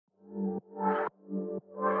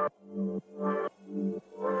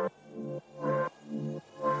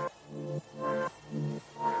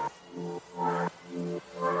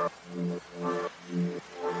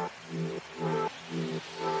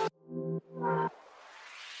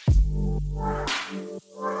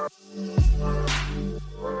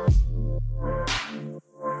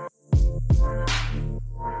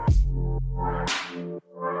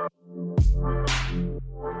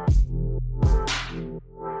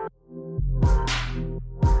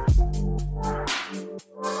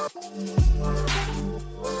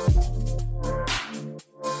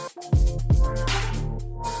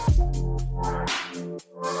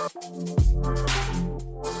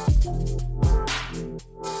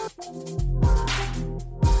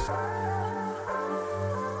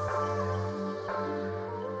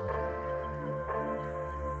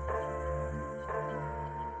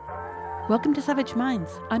Welcome to Savage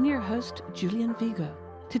Minds. I'm your host, Julian Vigo.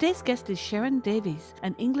 Today's guest is Sharon Davies,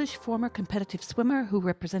 an English former competitive swimmer who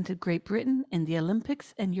represented Great Britain in the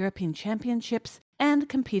Olympics and European Championships and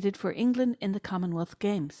competed for England in the Commonwealth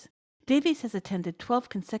Games. Davies has attended 12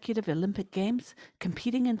 consecutive Olympic Games,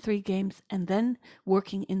 competing in 3 games, and then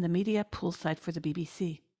working in the media poolside for the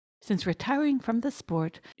BBC. Since retiring from the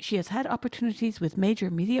sport, she has had opportunities with major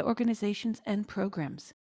media organisations and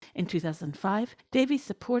programmes. In 2005, Davies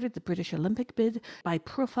supported the British Olympic bid by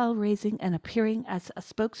profile raising and appearing as a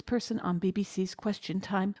spokesperson on BBC's Question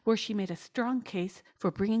Time, where she made a strong case for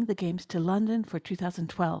bringing the Games to London for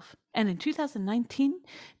 2012. And in 2019,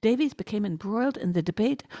 Davies became embroiled in the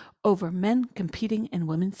debate over men competing in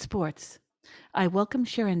women's sports. I welcome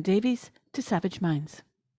Sharon Davies to Savage Minds.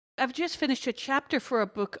 I've just finished a chapter for a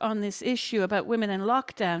book on this issue about women in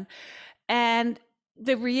lockdown, and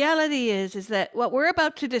the reality is that what we're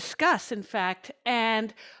about to discuss, in fact,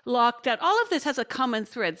 and lockdown, all of this has a common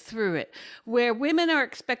thread through it, where women are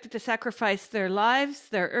expected to sacrifice their lives,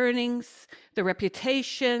 their earnings, their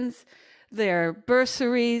reputations, their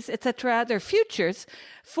bursaries, etc., their futures,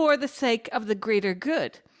 for the sake of the greater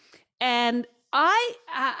good. And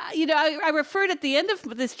I referred at the end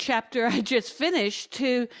of this chapter I just finished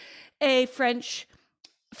to a French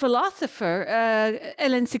philosopher,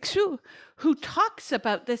 Hélène Cixous, who talks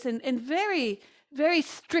about this in very, very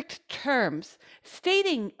strict terms,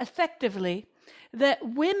 stating effectively that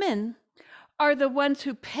women are the ones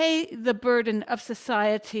who pay the burden of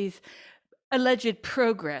society's alleged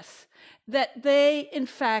progress, that they, in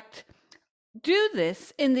fact, do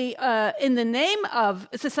this in the name of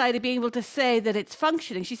society being able to say that it's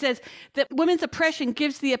functioning. She says that women's oppression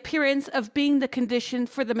gives the appearance of being the condition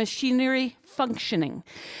for the machinery functioning.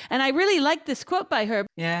 And I really like this quote by her.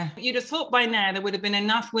 Yeah, you'd have thought by now there would have been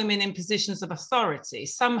enough women in positions of authority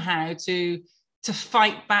somehow to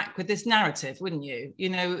fight back with this narrative, wouldn't you? You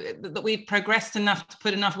know, that we've progressed enough to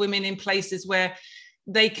put enough women in places where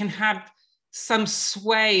they can have some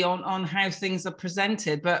sway on how things are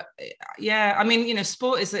presented. But yeah, I mean, you know,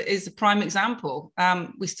 sport is a prime example.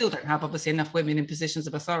 We still don't have obviously enough women in positions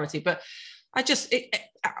of authority, but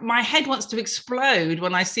my head wants to explode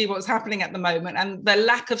when I see what's happening at the moment and the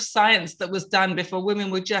lack of science that was done before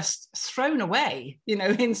women were just thrown away, you know,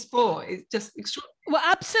 in sport. It's just extraordinary. Well,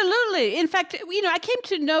 absolutely. In fact, you know, I came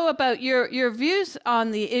to know about your views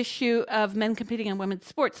on the issue of men competing in women's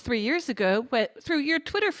sports 3 years ago through your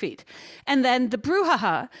Twitter feed. And then the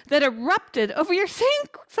brouhaha that erupted over your saying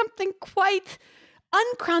something quite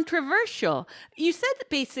uncontroversial. You said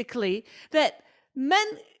basically that men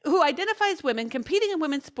who identify as women competing in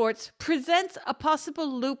women's sports presents a possible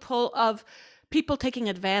loophole of people taking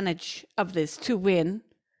advantage of this to win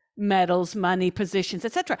medals, money, positions,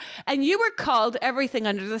 etc. And you were called everything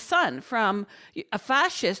under the sun, from a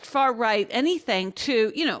fascist, far right, anything,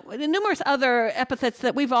 to, you know, the numerous other epithets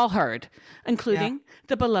that we've all heard, including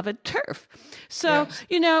the beloved TERF. So,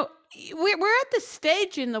 you know, we're at the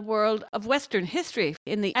stage in the world of Western history,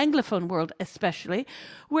 in the Anglophone world especially,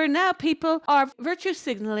 where now people are virtue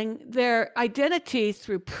signaling their identities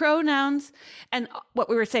through pronouns. And what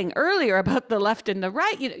we were saying earlier about the left and the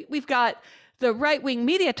right, you know, we've got the right-wing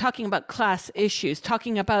media talking about class issues,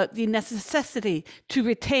 talking about the necessity to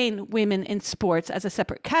retain women in sports as a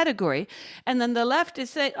separate category. And then the left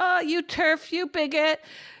is saying, oh, you TERF, you bigot,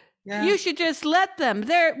 you should just let them.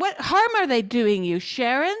 What harm are they doing you,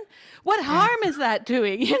 Sharon? What harm is that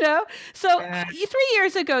doing, you know? So 3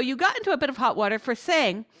 years ago, you got into a bit of hot water for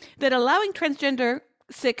saying that allowing transgender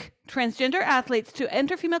athletes to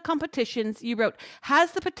enter female competitions, you wrote,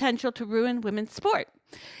 has the potential to ruin women's sport.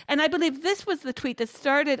 And I believe this was the tweet that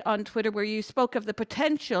started on Twitter, where you spoke of the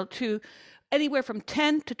potential to anywhere from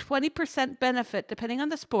 10 to 20% benefit, depending on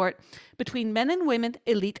the sport, between men and women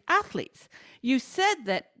elite athletes. You said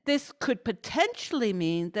that this could potentially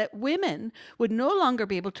mean that women would no longer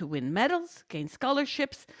be able to win medals, gain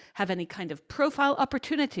scholarships, have any kind of profile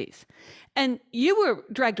opportunities. And you were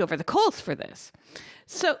dragged over the coals for this.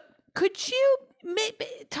 So could you maybe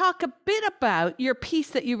talk a bit about your piece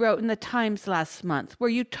that you wrote in the Times last month, where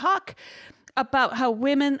you talk about how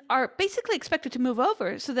women are basically expected to move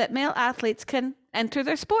over so that male athletes can enter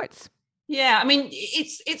their sports? Yeah, I mean,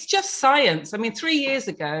 it's just science. I mean, 3 years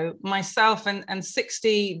ago, myself and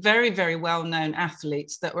 60 very, very well-known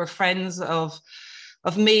athletes that were friends of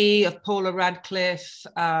me, of Paula Radcliffe,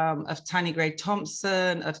 of Tanya Gray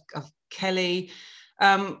Thompson, of Kelly,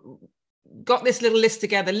 got this little list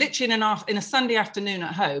together literally in a Sunday afternoon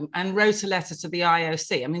at home and wrote a letter to the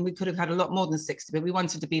IOC. I mean, we could have had a lot more than 60, but we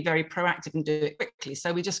wanted to be very proactive and do it quickly.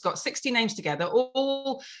 So we just got 60 names together,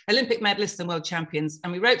 all Olympic medalists and world champions.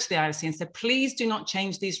 And we wrote to the IOC and said, please do not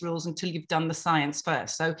change these rules until you've done the science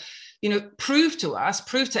first. So, prove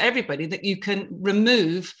to everybody that you can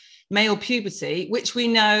remove male puberty, which we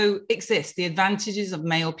know exists, the advantages of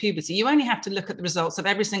male puberty. You only have to look at the results of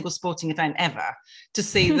every single sporting event ever to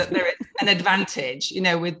see that there is an advantage,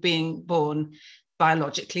 with being born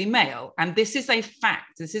biologically male. And this is a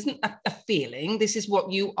fact. This isn't a feeling. This is what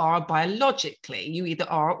you are biologically. You either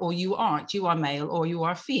are or you aren't. You are male or you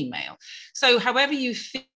are female. So however you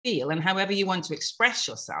feel and however you want to express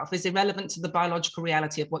yourself is irrelevant to the biological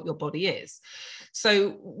reality of what your body is.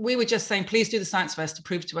 So we were just saying, please do the science first to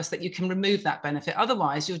prove to us that you can remove that benefit.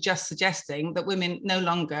 Otherwise, you're just suggesting that women no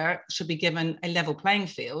longer should be given a level playing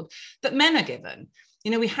field that men are given.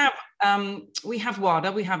 We have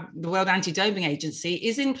WADA, we have the World Anti-Doping Agency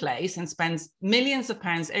is in place and spends millions of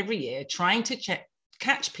pounds every year trying to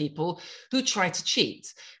catch people who try to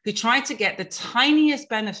cheat, who try to get the tiniest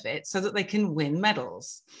benefit so that they can win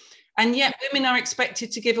medals. And yet women are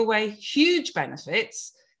expected to give away huge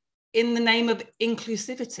benefits in the name of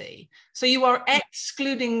inclusivity. So you are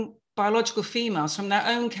excluding biological females from their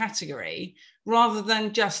own category rather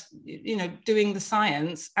than just, doing the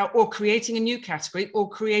science or creating a new category or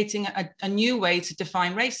creating a new way to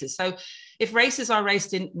define races. So if races are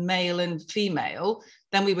raised in male and female,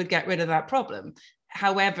 then we would get rid of that problem.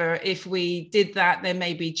 However, if we did that, there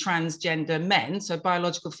may be transgender men, so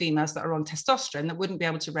biological females that are on testosterone that wouldn't be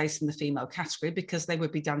able to race in the female category because they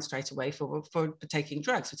would be done straight away for taking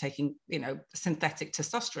drugs, for taking, synthetic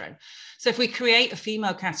testosterone. So if we create a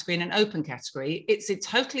female category and an open category, it's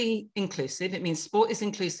totally inclusive. It means sport is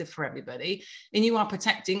inclusive for everybody, and you are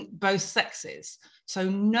protecting both sexes. So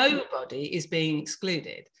nobody is being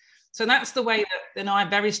excluded. So that's the way that I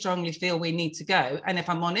very strongly feel we need to go. And if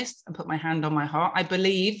I'm honest and put my hand on my heart, I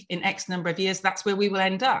believe in X number of years, that's where we will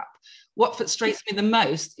end up. What frustrates me the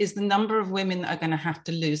most is the number of women that are going to have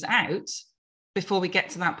to lose out before we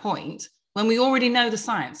get to that point, when we already know the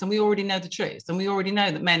science and we already know the truth and we already know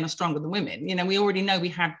that men are stronger than women. We already know we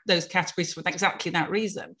have those categories for exactly that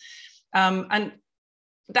reason. And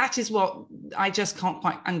that is what I just can't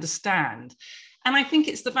quite understand. And I think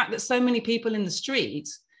it's the fact that so many people in the street,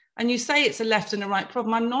 and you say it's a left and a right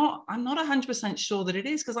problem. I'm not 100% sure that it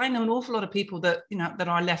is, because I know an awful lot of people that, that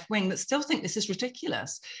are left wing that still think this is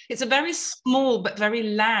ridiculous. It's a very small but very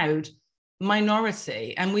loud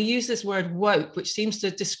minority. And we use this word woke, which seems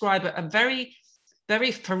to describe a very,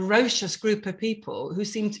 very ferocious group of people who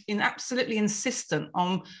seem absolutely insistent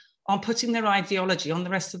on putting their ideology on the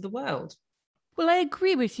rest of the world. Well, I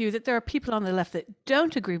agree with you that there are people on the left that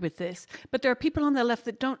don't agree with this, but there are people on the left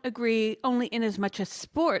that don't agree only in as much as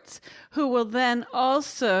sports, who will then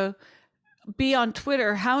also be on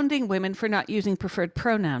Twitter hounding women for not using preferred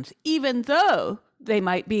pronouns, even though they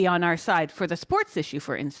might be on our side for the sports issue,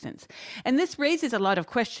 for instance. And this raises a lot of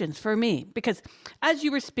questions for me, because as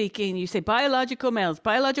you were speaking, you say biological males,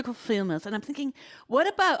 biological females, and I'm thinking, what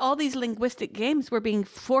about all these linguistic games we're being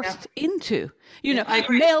forced into?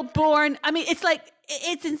 Male born. I mean, it's like,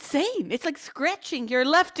 it's insane. It's like scratching your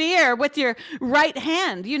left ear with your right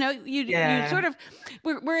hand. You sort of,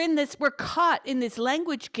 we're caught in this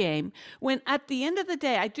language game, when at the end of the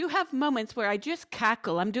day, I do have moments where I just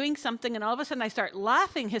cackle. I'm doing something and all of a sudden I start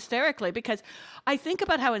laughing hysterically because I think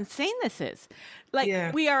about how insane this is.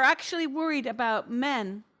 We are actually worried about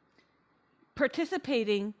men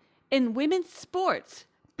participating in women's sports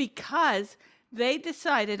because they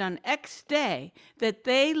decided on X day that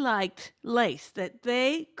they liked lace, that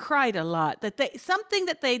they cried a lot, that something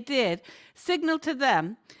that they did signaled to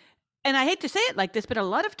them. And I hate to say it like this, but a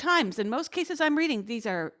lot of times, in most cases I'm reading, these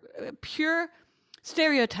are pure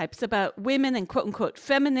stereotypes about women and quote unquote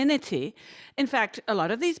femininity. In fact, a lot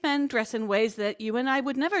of these men dress in ways that you and I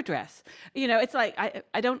would never dress. It's like,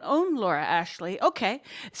 I don't own Laura Ashley. Okay.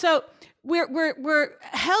 So we're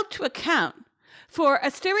held to account for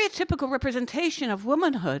a stereotypical representation of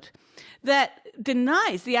womanhood that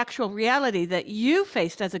denies the actual reality that you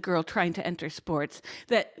faced as a girl trying to enter sports,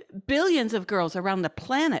 that billions of girls around the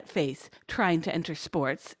planet face trying to enter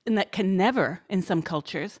sports, and that can never in some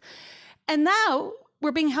cultures. And now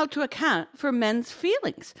we're being held to account for men's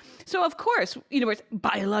feelings. So of course, it's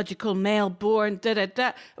biological, male born,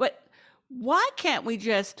 but why can't we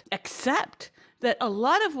just accept that a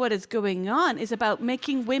lot of what is going on is about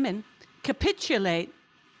making women capitulate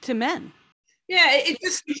to men? Yeah, it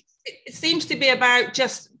just it seems to be about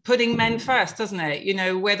just putting men first, doesn't it? You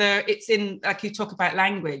know, whether it's in, like you talk about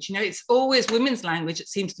language, you know, it's always women's language that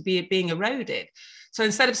seems to be being eroded. So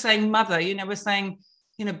instead of saying mother, you know, we're saying,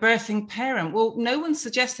 you know, birthing parent. Well, no one's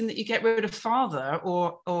suggesting that you get rid of father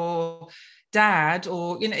or dad,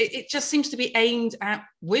 or, you know, it just seems to be aimed at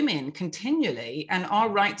women continually and our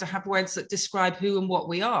right to have words that describe who and what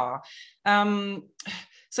we are.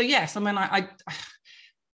 So yes, I mean, I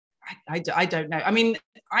don't know. I mean,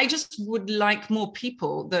 I just would like more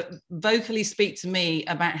people that vocally speak to me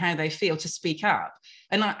about how they feel to speak up.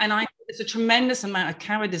 And I there's a tremendous amount of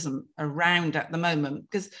cowardism around at the moment,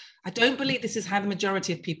 because I don't believe this is how the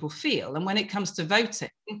majority of people feel. And when it comes to voting,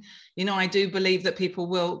 you know, I do believe that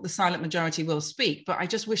the silent majority will speak, but I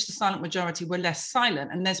just wish the silent majority were less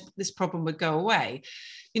silent and this problem would go away.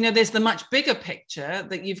 You know, there's the much bigger picture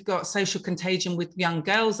that you've got social contagion with young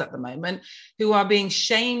girls at the moment who are being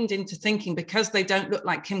shamed into thinking because they don't look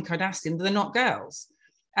like Kim Kardashian, they're not girls.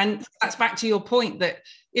 And that's back to your point that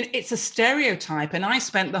it's a stereotype. And I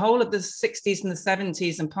spent the whole of the 60s and the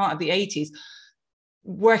 70s and part of the 80s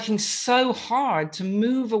working so hard to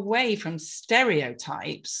move away from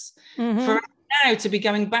stereotypes for now to be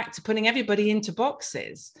going back to putting everybody into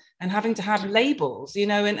boxes and having to have labels, you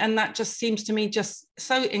know, and that just seems to me just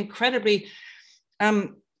so incredibly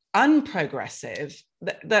unprogressive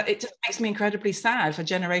that it just makes me incredibly sad for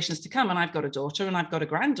generations to come. And I've got a daughter and I've got a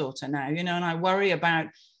granddaughter now, you know, and I worry about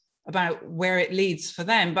where it leads for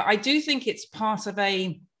them. But I do think it's part of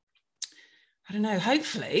I don't know,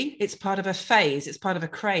 hopefully it's part of a phase, it's part of a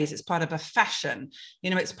craze, it's part of a fashion, you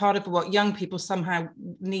know, it's part of what young people somehow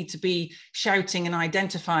need to be shouting and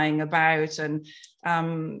identifying about. And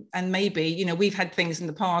maybe, you know, we've had things in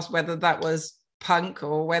the past, whether that was punk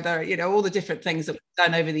or whether, you know, all the different things that we've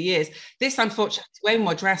done over the years. This, unfortunately, is way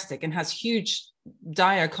more drastic and has huge,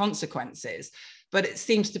 dire consequences, but it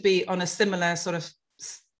seems to be on a similar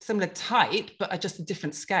type, but at just a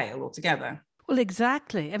different scale altogether. Well,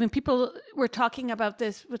 exactly. I mean, people were talking about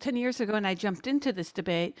this 10 years ago, and I jumped into this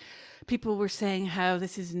debate. People were saying how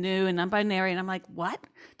this is new and non-binary, and I'm like, what?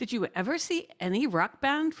 Did you ever see any rock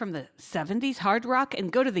band from the 70s, hard rock,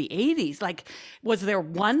 and go to the 80s? Like, was there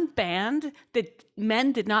one band that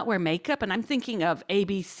men did not wear makeup? And I'm thinking of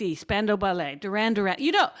ABC, Spandau Ballet, Duran Duran,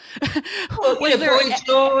 you know. Well, Boy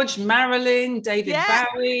George, Marilyn, David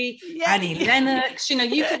Bowie, Yeah. Annie Lennox, you know,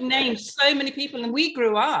 you could name so many people. And I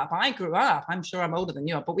grew up, I'm sure I'm older than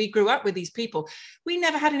you are, but we grew up with these people. We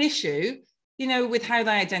never had an issue, you know, with how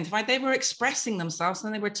they identified. They were expressing themselves,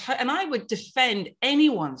 and they were, and I would defend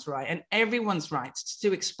anyone's right and everyone's right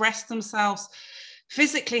to express themselves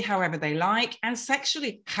physically however they like and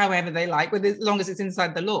sexually however they like, as long as it's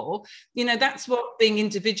inside the law. You know, that's what being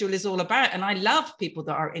individual is all about. And I love people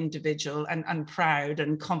that are individual and proud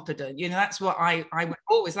and confident. You know, that's what I would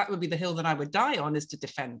always, that would be the hill that I would die on, is to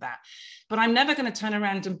defend that. But I'm never going to turn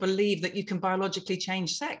around and believe that you can biologically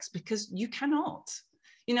change sex, because you cannot.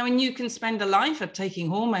 You know, and you can spend a life of taking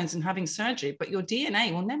hormones and having surgery, but your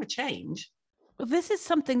DNA will never change. Well, this is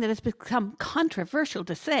something that has become controversial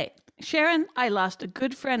to say. Sharon, I lost a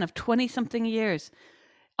good friend of 20-something years.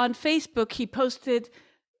 On Facebook, he posted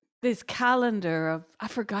this calendar of, I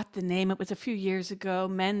forgot the name, it was a few years ago,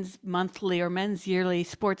 Men's Monthly or Men's Yearly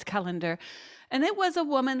sports calendar. And it was a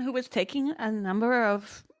woman who was taking a number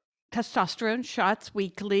of testosterone shots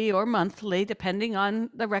weekly or monthly, depending on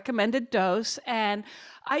the recommended dose. And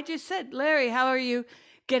I just said, Larry, how are you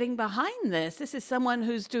getting behind this? This is someone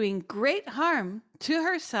who's doing great harm to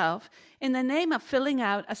herself in the name of filling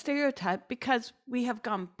out a stereotype, because we have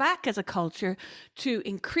gone back as a culture to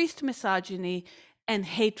increased misogyny and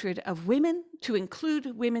hatred of women, to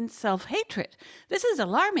include women's self-hatred. This is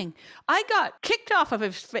alarming. I got kicked off of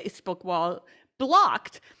his Facebook wall,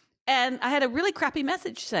 blocked, and I had a really crappy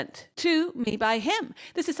message sent to me by him.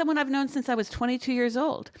 This is someone I've known since I was 22 years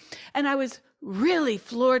old. And I was really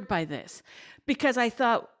floored by this, because I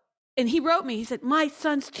thought, and he wrote me, he said, my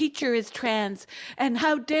son's teacher is trans, and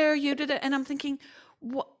how dare you do that? And I'm thinking,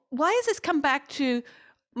 why has this come back to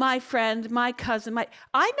my friend, my cousin,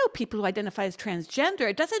 I know people who identify as transgender.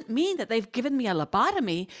 It doesn't mean that they've given me a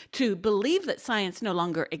lobotomy to believe that science no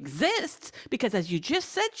longer exists, because as you just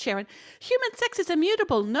said, Sharon, human sex is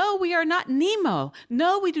immutable. No, we are not Nemo.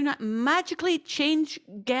 No, we do not magically change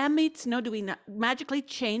gametes. No, do we not magically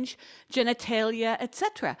change genitalia,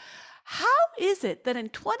 etc. How is it that in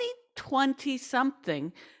 2020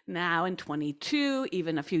 something, now in 22,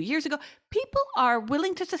 even a few years ago, people are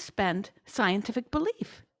willing to suspend scientific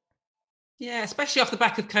belief? Yeah, especially off the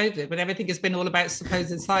back of COVID, when everything has been all about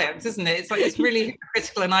supposed science, isn't it? It's like, it's really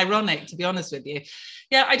critical and ironic, to be honest with you.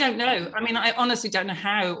 Yeah, I don't know. I mean, I honestly don't know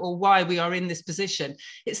how or why we are in this position.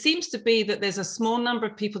 It seems to be that there's a small number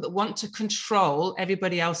of people that want to control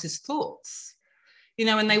everybody else's thoughts,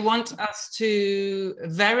 and they want us to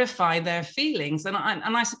verify their feelings. And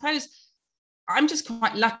I suppose I'm just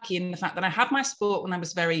quite lucky in the fact that I had my sport when I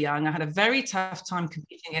was very young. I had a very tough time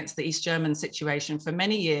competing against the East German situation for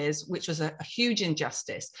many years, which was a huge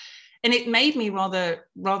injustice. And it made me rather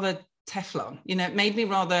Teflon, it made me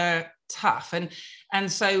rather tough. And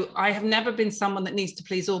so I have never been someone that needs to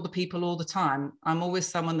please all the people all the time. I'm always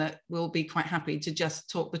someone that will be quite happy to just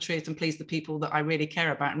talk the truth and please the people that I really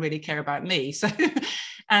care about and really care about me. So,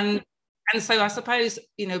 and so I suppose,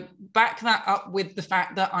 back that up with the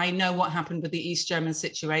fact that I know what happened with the East German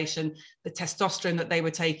situation, the testosterone that they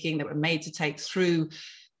were taking, that were made to take through,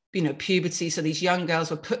 puberty. So these young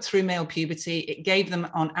girls were put through male puberty. It gave them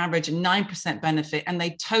on average a 9% benefit, and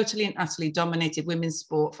they totally and utterly dominated women's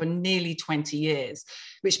sport for nearly 20 years,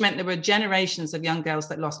 which meant there were generations of young girls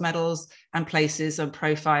that lost medals and places and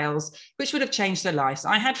profiles, which would have changed their lives.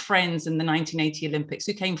 I had friends in the 1980 Olympics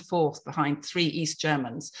who came fourth behind 3 East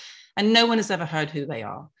Germans, and no one has ever heard who they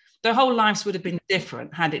are. Their whole lives would have been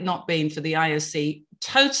different had it not been for the IOC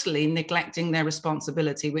totally neglecting their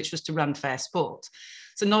responsibility, which was to run fair sport.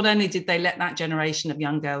 So not only did they let that generation of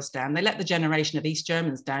young girls down, they let the generation of East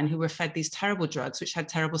Germans down who were fed these terrible drugs, which had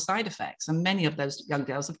terrible side effects. And many of those young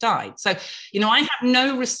girls have died. So, I have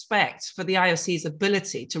no respect for the IOC's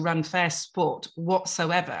ability to run fair sport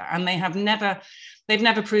whatsoever. And they've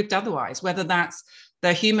never proved otherwise, whether that's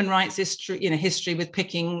their human rights history with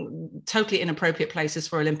picking totally inappropriate places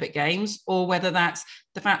for Olympic Games, or whether that's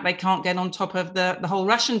the fact they can't get on top of the whole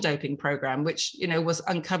Russian doping program, which, was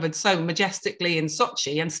uncovered so majestically in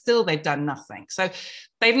Sochi, and still they've done nothing. So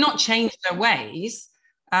they've not changed their ways.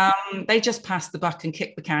 They just passed the buck and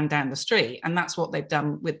kicked the can down the street. And that's what they've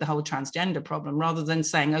done with the whole transgender problem. Rather than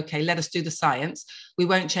saying, okay, let us do the science, we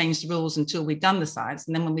won't change the rules until we've done the science.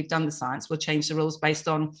 And then when we've done the science, we'll change the rules based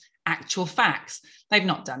on actual facts. They've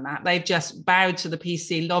not done that. They've just bowed to the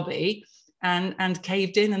PC lobby and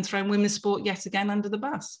caved in and thrown women's sport yet again under the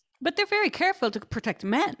bus. But they're very careful to protect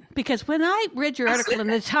men, because when I read your article in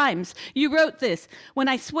the Times, you wrote this: when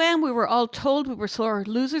I swam, we were all told we were sore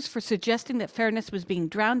losers for suggesting that fairness was being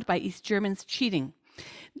drowned by East Germans cheating.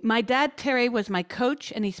 My dad, Terry, was my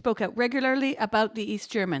coach, and he spoke out regularly about the East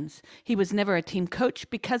Germans. He was never a team coach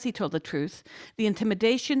because he told the truth. The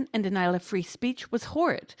intimidation and denial of free speech was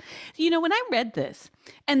horrid. When I read this,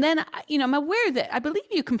 and then, I'm aware that I believe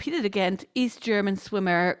you competed against East German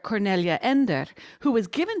swimmer Cornelia Ender, who was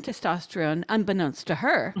given testosterone unbeknownst to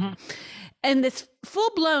her, in this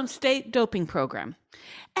full-blown state doping program.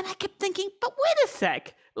 And I kept thinking, but wait a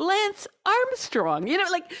sec. Lance Armstrong,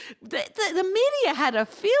 the media had a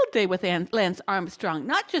field day with Lance Armstrong,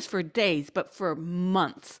 not just for days, but for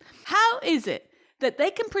months. How is it that they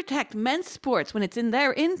can protect men's sports when it's in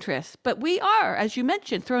their interests, but we are, as you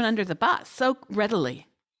mentioned, thrown under the bus so readily?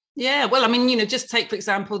 Yeah, well, I mean, just take, for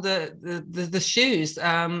example, the shoes.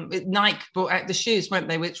 Nike brought out the shoes, weren't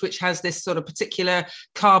they, which has this sort of particular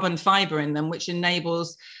carbon fiber in them, which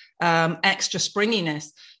enables extra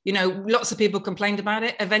springiness. Lots of people complained about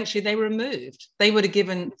it. Eventually they were removed. They would have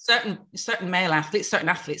given certain male athletes, certain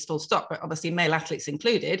athletes full stop, but obviously male athletes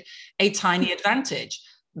included, a tiny advantage.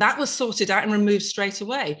 That was sorted out and removed straight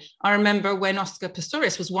away. I remember when Oscar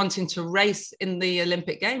Pistorius was wanting to race in the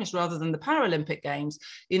Olympic Games rather than the Paralympic Games,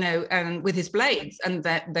 and with his blades, and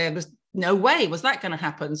that there was no way was that going to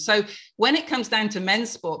happen. So when it comes down to men's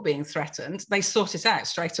sport being threatened, they sort it out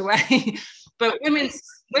straight away. But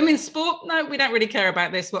women's sport, no, we don't really care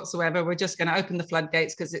about this whatsoever. We're just going to open the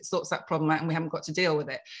floodgates because it sorts that problem out and we haven't got to deal with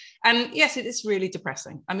it. And yes, it is really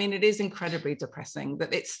depressing. I mean, it is incredibly depressing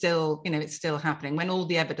that it's still happening when all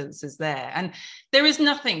the evidence is there. And there is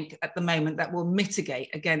nothing at the moment that will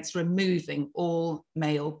mitigate against removing all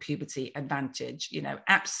male puberty advantage,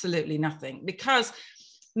 absolutely nothing, because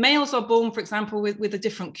males are born, for example, with a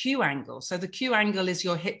different Q angle. So the Q angle is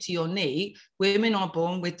your hip to your knee. Women are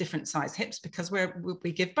born with different size hips because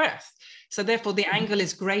we give birth. So therefore the angle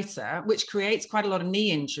is greater, which creates quite a lot of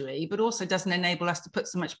knee injury, but also doesn't enable us to put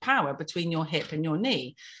so much power between your hip and your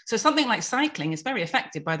knee. So something like cycling is very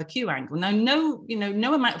affected by the Q angle. Now, no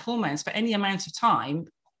amount of hormones for any amount of time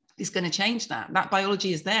is going to change that. That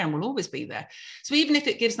biology is there and will always be there. So even if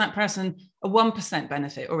it gives that person a 1%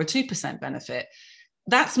 benefit or a 2% benefit,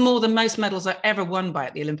 that's more than most medals are ever won by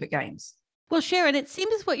at the Olympic Games. Well, Sharon, it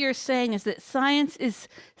seems what you're saying is that science is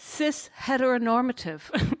cis heteronormative.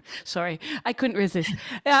 Sorry, I couldn't resist.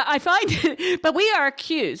 I find it, but we are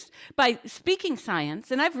accused by speaking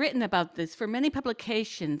science, and I've written about this for many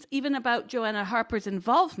publications, even about Joanna Harper's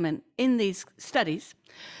involvement in these studies,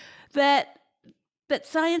 that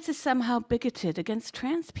science is somehow bigoted against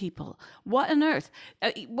trans people. What on earth?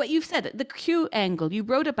 What you've said, the Q angle, you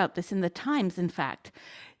wrote about this in the Times, in fact.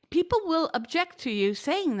 People will object to you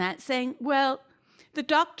saying that, saying, well, the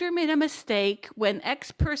doctor made a mistake when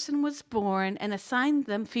X person was born and assigned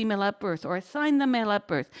them female at birth or assigned them male at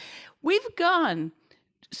birth. We've gone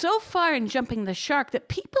so far in jumping the shark that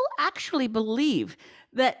people actually believe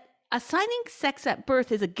that assigning sex at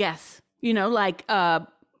birth is a guess, like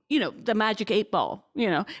the magic 8 ball,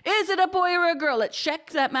 is it a boy or a girl? Let's check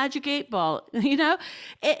that magic 8 ball.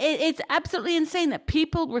 It's absolutely insane that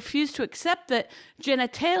people refuse to accept that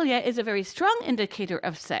genitalia is a very strong indicator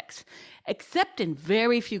of sex, except in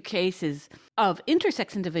very few cases of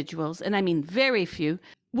intersex individuals. And I mean, very few.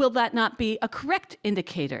 Will that not be a correct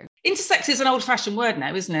indicator? Intersex is an old-fashioned word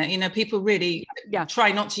now, isn't it? People really try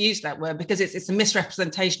not to use that word because it's a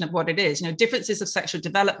misrepresentation of what it is. Differences of sexual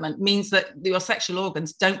development means that your sexual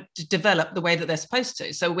organs don't develop the way that they're supposed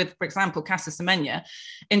to. So with, for example, Caster Semenya,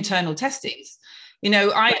 internal testes,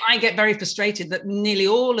 I get very frustrated that nearly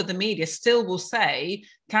all of the media still will say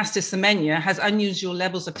Caster Semenya has unusual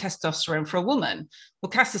levels of testosterone for a woman.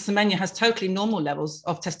 Well, Caster Semenya has totally normal levels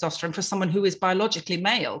of testosterone for someone who is biologically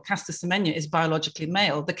male. Caster Semenya is biologically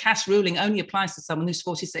male. The Cass ruling only applies to someone who's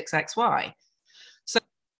 46XY. So,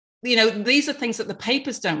 these are things that the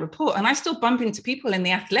papers don't report. And I still bump into people in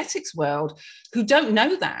the athletics world who don't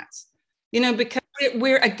know that. Because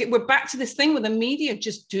we're back to this thing where the media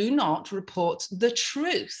just do not report the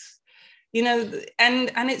truth,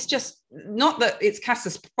 and it's just not that it's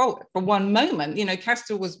Caster's fault for one moment.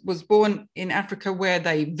 Caster was born in Africa where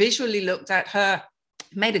they visually looked at her,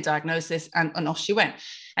 made a diagnosis, and off she went.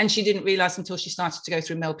 And she didn't realize until she started to go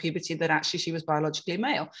through male puberty that actually she was biologically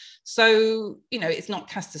male. So, it's not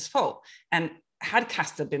Caster's fault. And had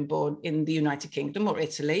Caster been born in the United Kingdom or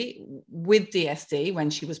Italy with DSD when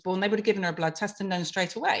she was born, they would have given her a blood test and known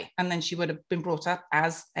straight away. And then she would have been brought up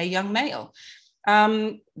as a young male.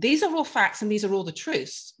 These are all facts and these are all the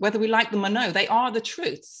truths. Whether we like them or no, they are the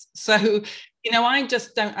truths. So, I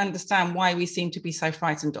just don't understand why we seem to be so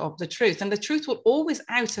frightened of the truth. And the truth will always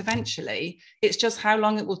out eventually. It's just how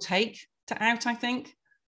long it will take to out, I think.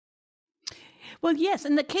 Well, yes.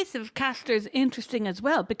 And the case of Caster is interesting as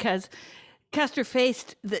well, because Caster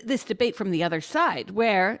faced this debate from the other side,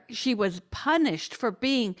 where she was punished for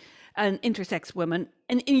being an intersex woman.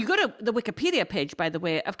 And you go to the Wikipedia page, by the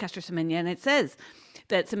way, of Caster Semenya, and it says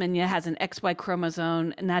that Semenya has an XY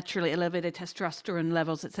chromosome, naturally elevated testosterone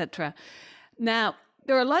levels, etc. Now,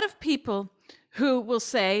 there are a lot of people who will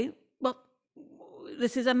say, well,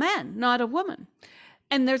 this is a man, not a woman.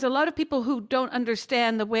 And there's a lot of people who don't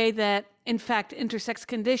understand the way that, in fact, intersex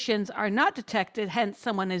conditions are not detected. Hence,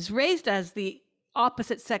 someone is raised as the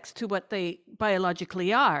opposite sex to what they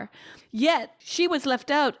biologically are. Yet, she was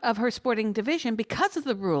left out of her sporting division because of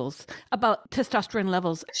the rules about testosterone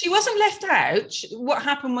levels. She wasn't left out. What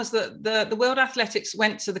happened was that the World Athletics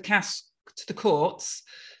went to the courts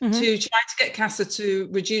to try to get Caster to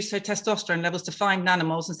reduce her testosterone levels to 5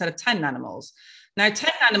 nanomoles instead of 10 nanomoles. Now,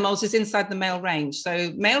 10 nanomoles is inside the male range.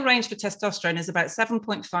 So male range for testosterone is about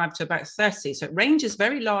 7.5 to about 30. So it ranges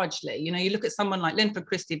very largely. You look at someone like Linford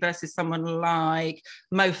Christie versus someone like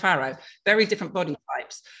Mo Farah, very different body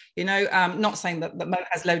types. Not saying that Mo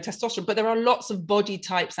has low testosterone, but there are lots of body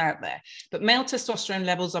types out there. But male testosterone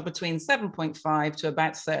levels are between 7.5 to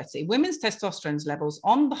about 30. Women's testosterone levels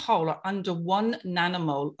on the whole are under 1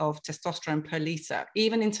 nanomole of testosterone per litre,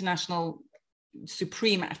 even international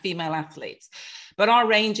supreme female athletes. But our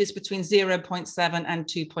range is between 0.7 and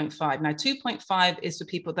 2.5. Now, 2.5 is for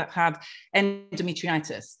people that have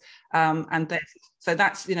endometritis. So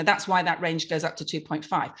that's why that range goes up to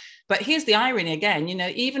 2.5. But here's the irony again,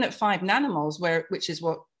 even at 5 nanomoles, which is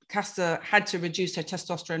what Caster had to reduce her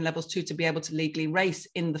testosterone levels to be able to legally race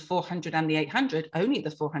in the 400 and the 800, only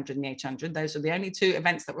the 400 and the 800. Those are the only 2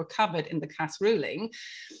 events that were covered in the Cass ruling.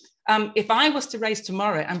 If I was to race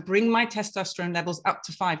tomorrow and bring my testosterone levels up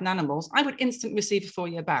to 5 nanomoles, I would instantly receive a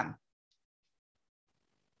 4-year ban.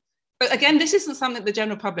 But again, this isn't something the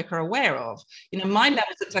general public are aware of. My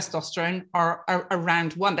levels of testosterone are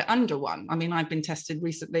around 1, they're under 1. I mean, I've been tested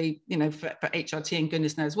recently, for HRT and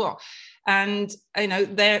goodness knows what. And,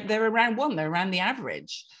 they're around 1, they're around the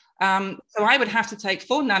average. So I would have to take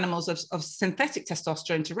 4 nanomoles of synthetic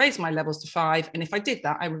testosterone to raise my levels to 5. And if I did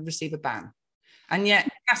that, I would receive a ban. And yet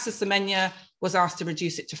Caster Semenya was asked to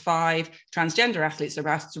reduce it to 5. Transgender athletes are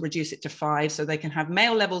asked to reduce it to 5 so they can have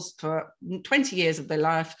male levels for 20 years of their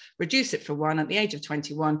life, reduce it for 1 at the age of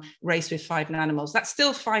 21, race with 5 nanomals. That's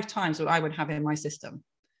still 5 times what I would have in my system.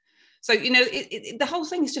 So, the whole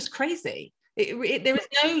thing is just crazy. There is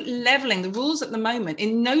no leveling. The rules at the moment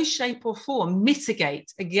in no shape or form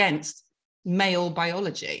mitigate against male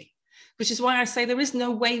biology, which is why I say there is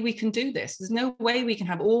no way we can do this. There's no way we can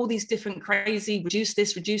have all these different crazy, reduce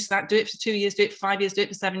this, reduce that, do it for 2 years, do it for 5 years, do it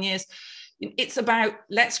for 7 years. It's about,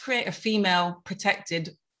 let's create a female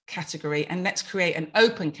protected category and let's create an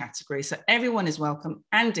open category so everyone is welcome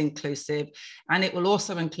and inclusive, and it will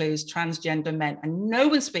also include transgender men, and no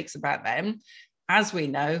one speaks about them, as we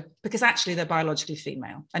know, because actually they're biologically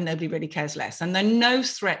female and nobody really cares less, and they're no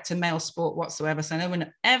threat to male sport whatsoever, so no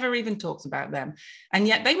one ever even talks about them. And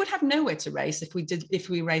yet they would have nowhere to race if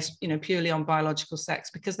we raced purely on biological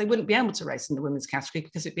sex, because they wouldn't be able to race in the women's category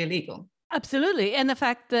because it'd be illegal. Absolutely. And the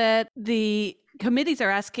fact that the committees are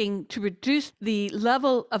asking to reduce the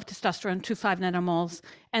level of testosterone to 5 nanomoles,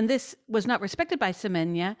 and this was not respected by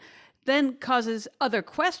Semenya, then causes other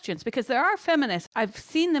questions, because there are feminists, I've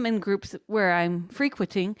seen them in groups where I'm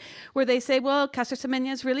frequenting, where they say, well, Caster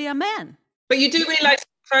Semenya is really a man. But you do realize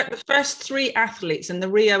the first 3 athletes in the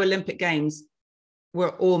Rio Olympic Games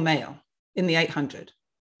were all male in the 800.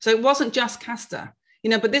 So it wasn't just Caster.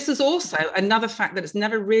 But this is also another fact that it's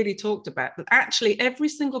never really talked about, that actually every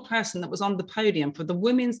single person that was on the podium for the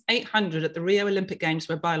women's 800 at the Rio Olympic Games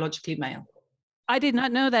were biologically male. I did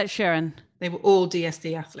not know that, Sharon. They were all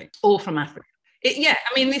DSD athletes, all from Africa.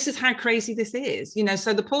 This is how crazy this is.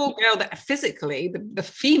 So the poor girl that physically, the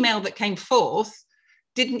female that came fourth,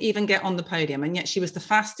 didn't even get on the podium, and yet she was the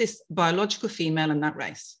fastest biological female in that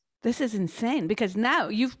race. This is insane, because now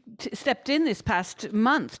you've stepped in this past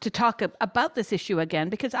month to talk about this issue again,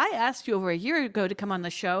 because I asked you over a year ago to come on the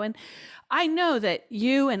show, and I know that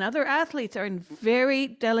you and other athletes are in very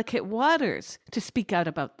delicate waters to speak out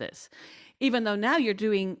about this. Even though now you're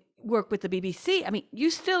doing work with the BBC,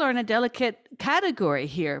 you still are in a delicate category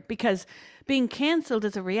here, because being cancelled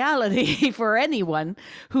is a reality for anyone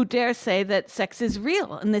who dares say that sex is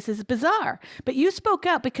real, and this is bizarre. But you spoke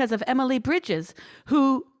out because of Emily Bridges,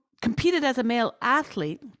 who competed as a male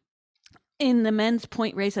athlete in the men's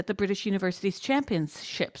point race at the British Universities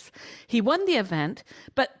Championships. He won the event,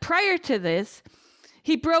 but prior to this,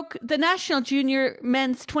 he broke the national junior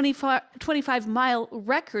men's 25-mile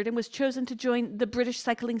record and was chosen to join the British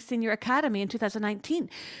Cycling Senior Academy in 2019.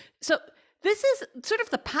 So this is sort of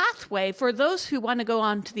the pathway for those who want to go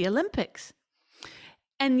on to the Olympics.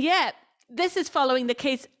 And yet, this is following the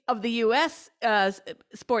case of the U.S.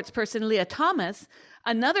 sports person Leah Thomas,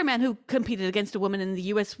 another man who competed against a woman in the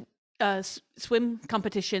U.S. Swim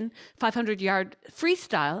competition, 500-yard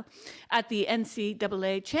freestyle at the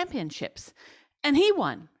NCAA championships. And he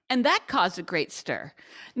won. And that caused a great stir.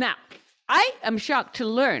 Now, I am shocked to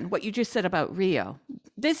learn what you just said about Rio.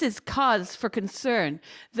 This is cause for concern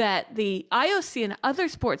that the IOC and other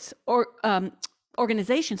sports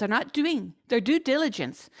organizations are not doing their due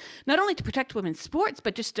diligence, not only to protect women's sports,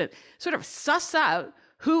 but just to sort of suss out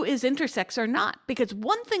who is intersex or not. Because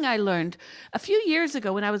one thing I learned a few years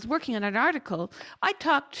ago when I was working on an article, I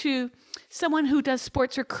talked to someone who does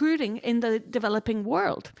sports recruiting in the developing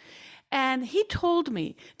world. And he told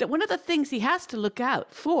me that one of the things he has to look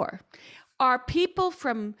out for are people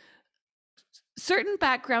from certain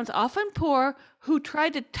backgrounds, often poor, who try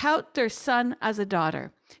to tout their son as a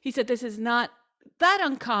daughter. He said this is not that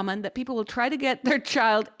uncommon, that people will try to get their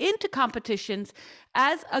child into competitions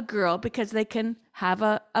as a girl because they can have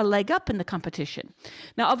a leg up in the competition.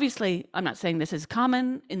 Now, obviously, I'm not saying this is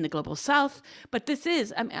common in the global south, but this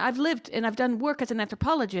is, I've lived and I've done work as an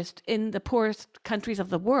anthropologist in the poorest countries of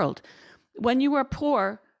the world. When you are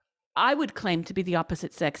poor, I would claim to be the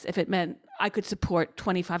opposite sex if it meant I could support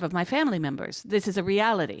 25 of my family members. This is a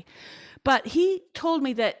reality. But he told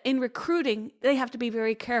me that in recruiting, they have to be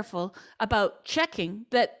very careful about checking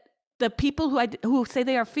that the people who say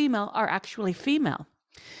they are female are actually female.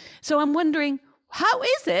 So I'm wondering, how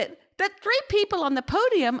is it that 3 people on the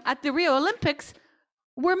podium at the Rio Olympics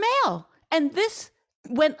were male? And this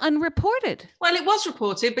went unreported. Well, it was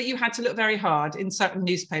reported, but you had to look very hard in certain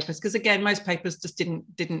newspapers because, again, most papers just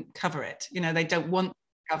didn't cover it. They don't want to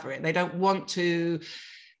cover it. They don't want to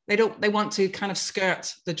they want to kind of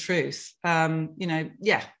skirt the truth.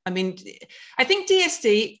 Yeah, I mean, I think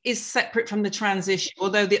DSD is separate from the trans issue,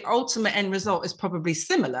 although the ultimate end result is probably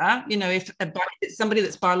similar. If it's somebody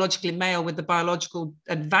that's biologically male with the biological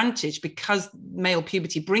advantage because male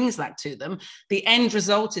puberty brings that to them, the end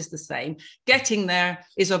result is the same. Getting there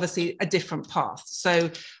is obviously a different path. So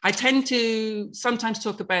I tend to sometimes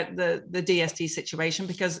talk about the DSD situation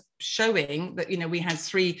because showing that, we had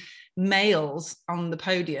 3 males on the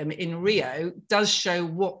podium in Rio does show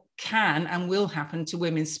what can and will happen to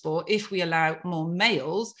women's sport if we allow more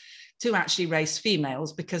males to actually race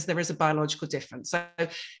females, because there is a biological difference. So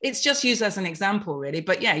it's just used as an example, really.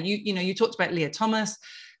 But yeah, you talked about Leah Thomas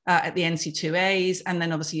at the NC2As, and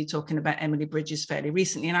then obviously you're talking about Emily Bridges fairly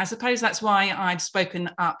recently. And I suppose that's why I've spoken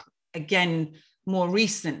up again more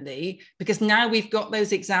recently, because now we've got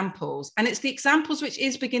those examples, and it's the examples which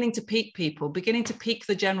is beginning to pique people, beginning to pique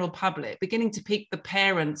the general public, beginning to pique the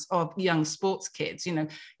parents of young sports kids,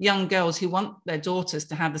 young girls who want their daughters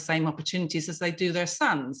to have the same opportunities as they do their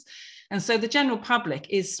sons. And so the general public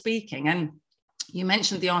is speaking. And you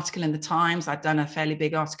mentioned the article in the Times. I've done a fairly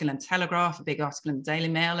big article in Telegraph, a big article in the Daily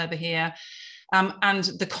Mail over here. And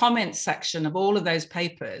the comments section of all of those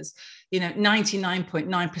papers,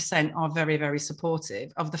 99.9% are very, very supportive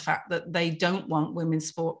of the fact that they don't want women's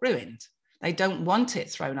sport ruined. They don't want it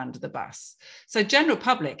thrown under the bus. So general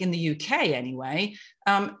public in the UK anyway,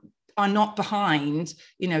 are not behind,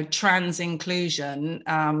 trans inclusion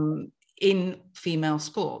in female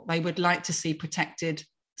sport. They would like to see protected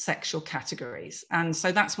sexual categories. And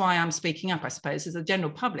so that's why I'm speaking up, I suppose, as the general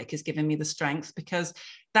public is giving me the strength, because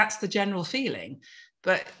that's the general feeling.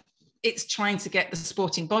 But it's trying to get the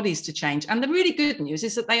sporting bodies to change. And the really good news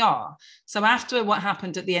is that they are. So after what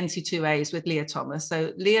happened at the NC2As with Leah Thomas,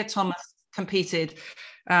 so Leah Thomas competed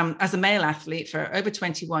as a male athlete for over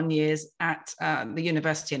 21 years at the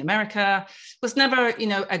university in America, was never,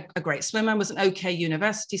 a great swimmer, was an okay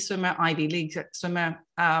university swimmer, Ivy League swimmer,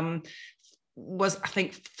 was, I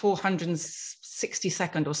think,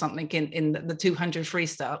 462nd or something in the 200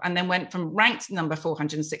 freestyle, and then went from ranked number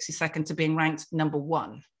 462nd to being ranked number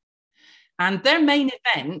 1. And their main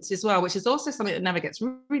event as well, which is also something that never gets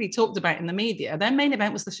really talked about in the media, their main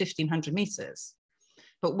event was the 1500 meters.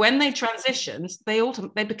 But when they transitioned,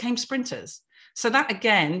 they became sprinters. So that,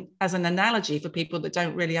 again, as an analogy for people that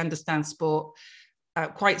don't really understand sport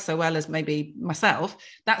quite so well as maybe myself,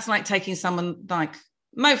 that's like taking someone like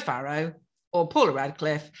Mo Farah or Paula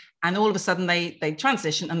Radcliffe, and all of a sudden they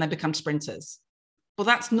transition and they become sprinters. Well,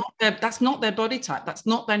 that's not their body type. That's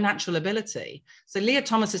not their natural ability. So Leah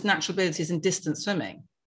Thomas's natural ability is in distance swimming.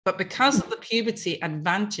 But because of the puberty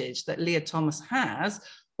advantage that Leah Thomas has,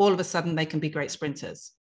 all of a sudden they can be great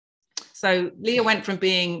sprinters. So Leah went from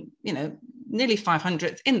being, nearly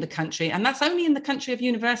 500th in the country, and that's only in the country of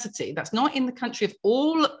university. That's not in the country of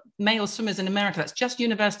all male swimmers in America. That's just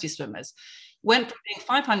university swimmers. Went from being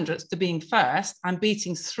 500th to being first and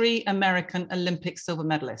beating 3 American Olympic silver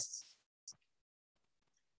medalists.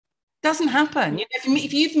 Doesn't happen.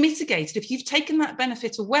 If you've mitigated, if you've taken that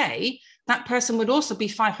benefit away, that person would also be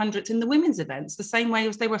 500th in the women's events, the same way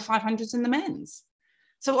as they were 500th in the men's.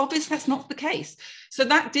 So obviously that's not the case. So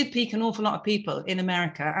that did pique an awful lot of people in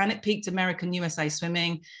America, and it piqued American USA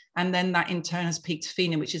Swimming. And then that in turn has piqued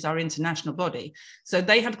FINA, which is our international body. So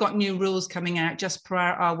they have got new rules coming out just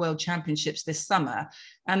prior to our World Championships this summer.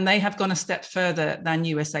 And they have gone a step further than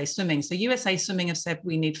USA Swimming. So USA Swimming have said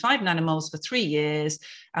we need 5 nanomoles for 3 years,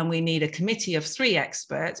 and we need a committee of 3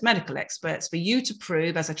 experts, medical experts, for you to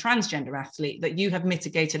prove as a transgender athlete that you have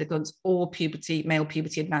mitigated against all male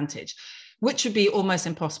puberty advantage, which would be almost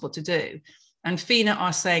impossible to do. And FINA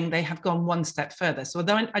are saying they have gone one step further. So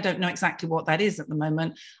although I don't know exactly what that is at the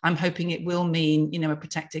moment, I'm hoping it will mean, a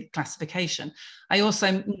protected classification. I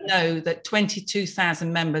also know that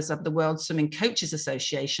 22,000 members of the World Swimming Coaches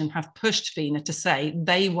Association have pushed FINA to say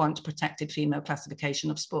they want protected female classification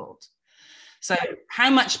of sport. So how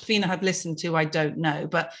much FINA have listened to, I don't know,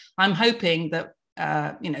 but I'm hoping that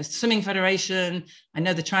Swimming Federation, I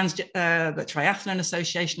know the Triathlon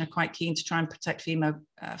Association are quite keen to try and protect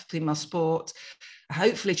female sport,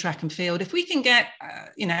 hopefully track and field. If we can get,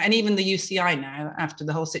 and even the UCI now, after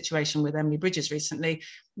the whole situation with Emily Bridges recently,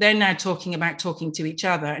 they're now talking to each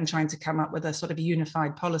other and trying to come up with a sort of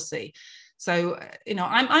unified policy. So,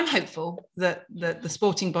 I'm hopeful that the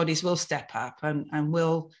sporting bodies will step up and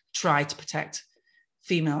will try to protect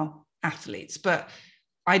female athletes. But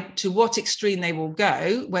to what extreme they will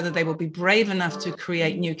go, whether they will be brave enough to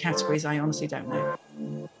create new categories, I honestly don't know.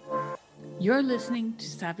 You're listening to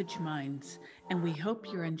Savage Minds, and we hope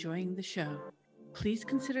you're enjoying the show. Please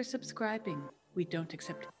consider subscribing. We don't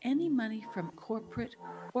accept any money from corporate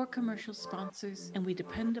or commercial sponsors, and we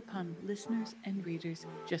depend upon listeners and readers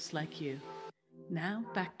just like you. Now,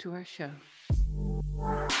 back to our show.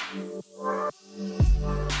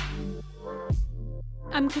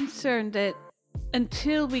 I'm concerned that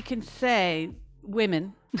until we can say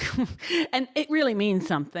women, and it really means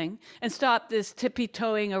something, and stop this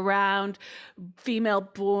tippy-toeing around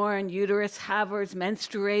female-born, uterus havers,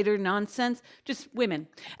 menstruator nonsense, just women.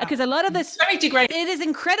 Because a lot of this, very degrading. It is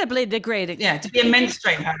incredibly degrading. Yeah, to be a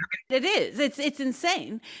menstruator. It is. It's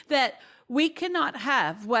insane that we cannot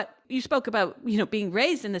have what you spoke about, being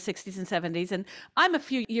raised in the 60s and 70s. And I'm a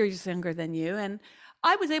few years younger than you. And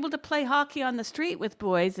I was able to play hockey on the street with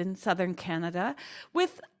boys in southern Canada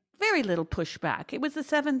with very little pushback. It was the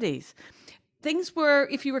 70s. Things were,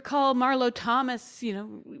 if you recall, Marlo Thomas,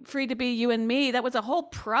 Free to Be You and Me, that was a whole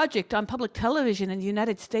project on public television in the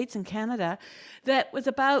United States and Canada that was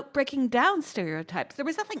about breaking down stereotypes. There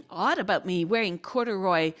was nothing odd about me wearing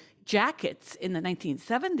corduroy jackets in the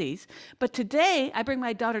 1970s, but today I bring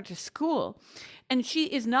my daughter to school and she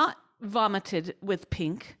is not vomited with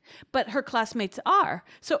pink, but her classmates are.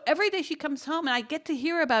 So every day she comes home and I get to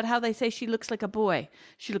hear about how they say she looks like a boy.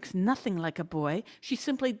 She looks nothing like a boy. She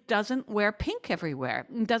simply doesn't wear pink everywhere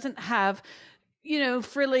and doesn't have,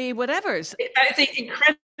 frilly whatevers. It's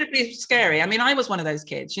incredibly scary. I mean, I was one of those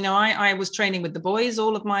kids. I was training with the boys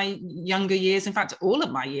all of my younger years. In fact, all of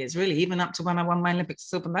my years, really, even up to when I won my Olympic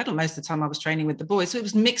silver medal. Most of the time I was training with the boys. So it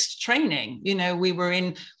was mixed training. We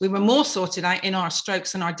were more sorted out in our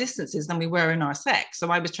strokes and our distances than we were in our sex. So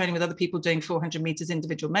I was training with other people doing 400 meters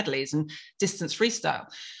individual medleys and distance freestyle.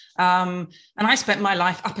 And I spent my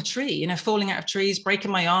life up a tree, falling out of trees,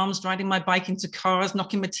 breaking my arms, riding my bike into cars,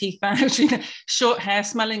 knocking my teeth out, short hair,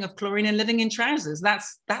 smelling of chlorine and living in trousers.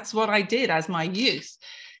 That's what I did as my youth.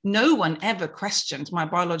 No one ever questioned my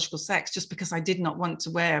biological sex just because I did not want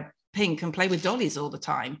to wear pink and play with dollies all the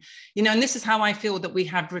time. And this is how I feel that we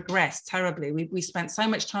have regressed terribly. We spent so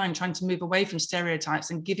much time trying to move away from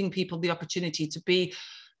stereotypes and giving people the opportunity to be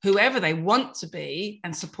whoever they want to be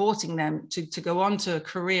and supporting them to go on to a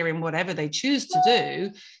career in whatever they choose to do,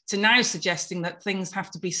 to now suggesting that things have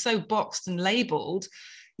to be so boxed and labeled,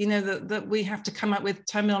 that we have to come up with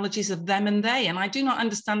terminologies of them and they. And I do not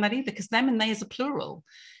understand that either, because them and they is a plural.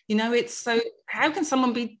 It's so, how can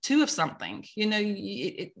someone be two of something?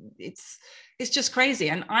 It's just crazy.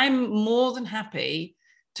 And I'm more than happy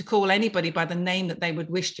to call anybody by the name that they would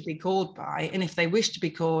wish to be called by. And if they wish to be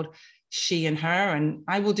called she and her, and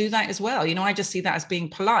I will do that as well. I just see that as being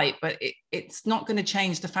polite, but it's not going to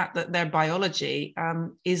change the fact that their biology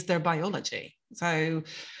is their biology. So,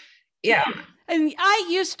 yeah. And I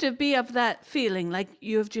used to be of that feeling, like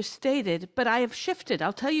you have just stated, but I have shifted.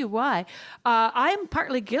 I'll tell you why. I'm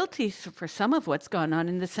partly guilty for some of what's gone on,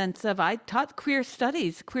 in the sense of I taught queer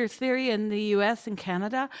studies, queer theory in the US and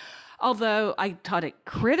Canada, although I taught it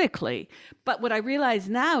critically. But what I realize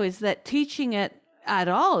now is that teaching it at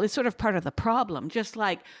all is sort of part of the problem. Just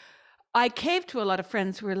like I caved to a lot of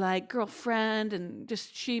friends who were like, girlfriend and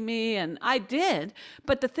just she, me, and I did.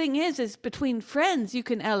 But the thing is between friends, you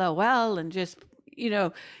can LOL and just,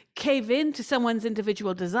 cave into someone's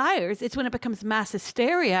individual desires. It's when it becomes mass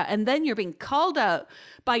hysteria and then you're being called out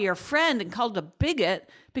by your friend and called a bigot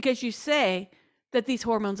because you say that these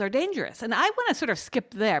hormones are dangerous. And I want to sort of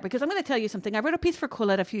skip there, because I'm going to tell you something. I wrote a piece for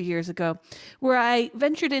Quillette a few years ago where I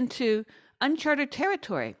ventured into uncharted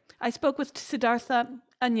territory. I spoke with Siddhartha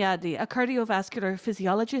Anyadi, a cardiovascular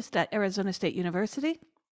physiologist at Arizona State University.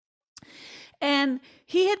 And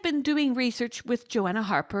he had been doing research with Joanna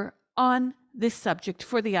Harper on this subject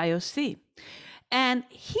for the IOC. And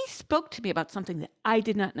he spoke to me about something that I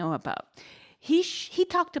did not know about. He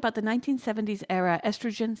talked about the 1970s era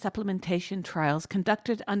estrogen supplementation trials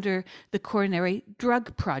conducted under the Coronary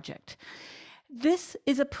Drug Project. This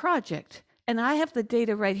is a project, and I have the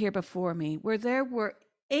data right here before me, where there were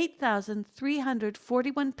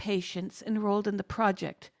 8,341 patients enrolled in the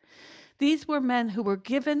project. These were men who were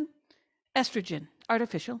given estrogen,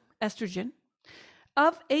 artificial estrogen.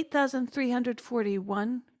 Of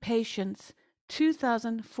 8,341 patients,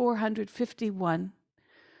 2,451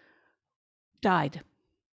 died.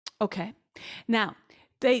 Okay. Now,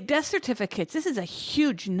 the death certificates, this is a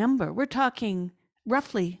huge number. We're talking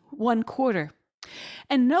roughly 1/4.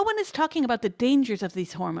 And no one is talking about the dangers of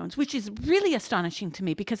these hormones, which is really astonishing to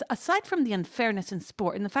me, because aside from the unfairness in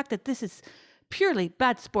sport and the fact that this is purely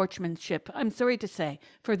bad sportsmanship, I'm sorry to say,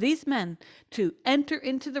 for these men to enter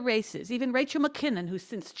into the races, even Rachel McKinnon, who's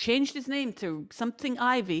since changed his name to something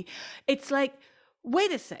Ivy, it's like,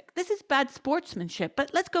 wait a sec, this is bad sportsmanship,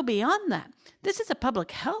 but let's go beyond that. This is a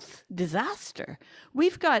public health disaster.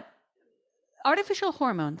 We've got artificial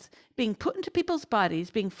hormones being put into people's bodies,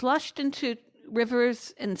 being flushed into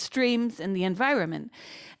rivers and streams and the environment.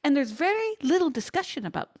 And there's very little discussion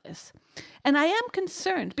about this. And I am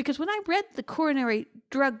concerned because when I read the coronary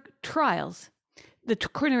drug trials, the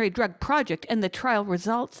coronary drug project and the trial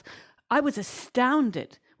results, I was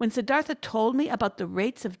astounded. When Siddhartha told me about the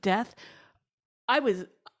rates of death, I was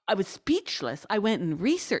speechless. I went and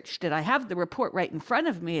researched it. I have the report right in front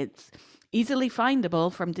of me. It's easily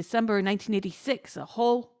findable from December 1986, a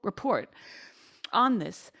whole report on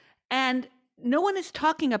this. And no one is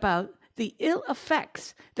talking about the ill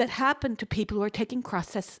effects that happen to people who are taking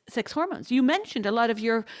cross-sex hormones. You mentioned a lot of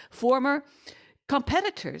your former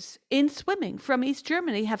competitors in swimming from East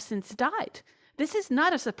Germany have since died. This is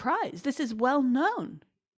not a surprise. This is well known.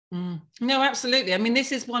 No, absolutely. I mean,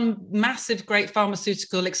 this is one massive, great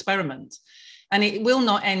pharmaceutical experiment, and it will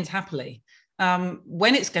not end happily.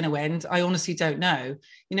 When it's going to end, I honestly don't know.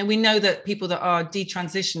 You know, we know that people that are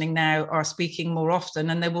detransitioning now are speaking more often,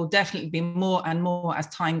 and there will definitely be more and more as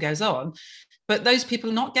time goes on. But those people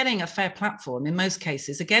are not getting a fair platform in most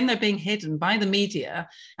cases. Again, they're being hidden by the media,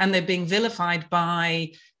 and they're being vilified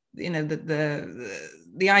by, you know,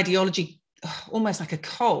 the ideology, almost like a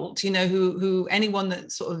cult. You know, who anyone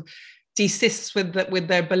that sort of desists with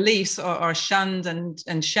their beliefs are shunned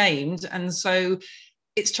and shamed, and so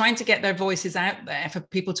it's trying to get their voices out there for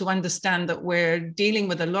people to understand that we're dealing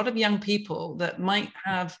with a lot of young people that might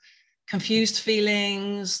have confused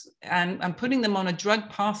feelings and putting them on a drug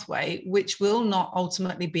pathway, which will not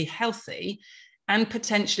ultimately be healthy. And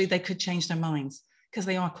potentially they could change their minds because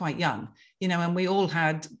they are quite young, you know, and we all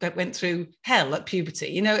went through hell at puberty.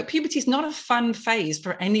 You know, puberty is not a fun phase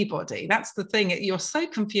for anybody. That's the thing. You're so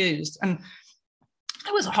confused. And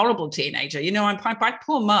I was a horrible teenager, you know. I'm my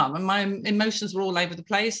poor mum, and my emotions were all over the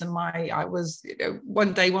place. And I was, you know,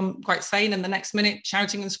 one day quite sane, and the next minute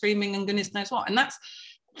shouting and screaming and goodness knows what. And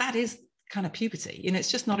that is kind of puberty. You know, it's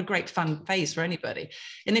just not a great fun phase for anybody.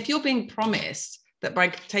 And if you're being promised that by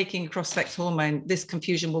taking cross-sex hormone, this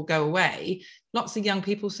confusion will go away, lots of young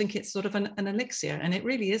people think it's sort of an elixir, and it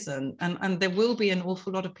really isn't. And there will be an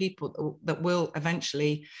awful lot of people that will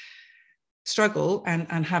eventually struggle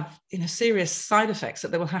and have, you know, serious side effects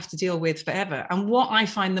that they will have to deal with forever. And what I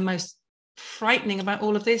find the most frightening about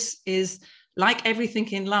all of this is, like everything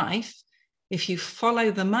in life, if you follow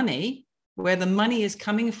the money, where the money is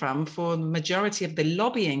coming from for the majority of the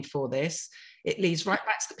lobbying for this, it leads right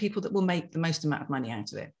back to the people that will make the most amount of money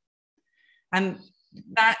out of it. And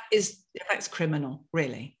that's criminal,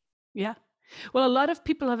 really. Yeah. Well, a lot of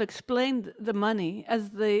people have explained the money as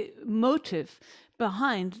the motive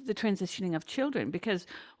behind the transitioning of children, because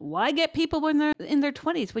why get people when they're in their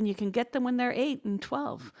 20s when you can get them when they're 8 and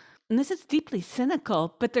 12? And this is deeply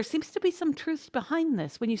cynical, but there seems to be some truth behind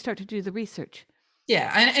this when you start to do the research.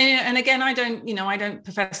 Yeah, and again, I don't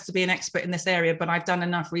profess to be an expert in this area, but I've done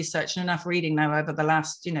enough research and enough reading now over the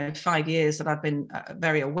last, 5 years that I've been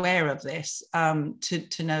very aware of this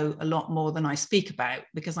to know a lot more than I speak about,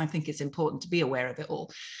 because I think it's important to be aware of it all.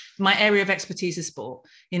 My area of expertise is sport.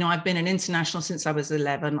 I've been an international since I was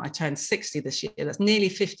 11. I turned 60 this year. That's nearly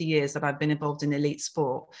 50 years that I've been involved in elite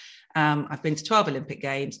sport. I've been to 12 Olympic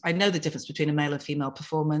Games. I know the difference between a male and female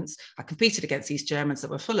performance. I competed against these Germans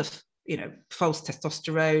that were full of false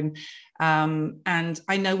testosterone. And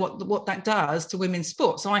I know what that does to women's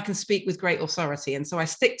sport. So I can speak with great authority. And so I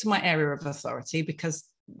stick to my area of authority because,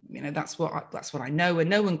 that's what I know, and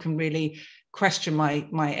no one can really question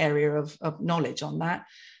my area of knowledge on that.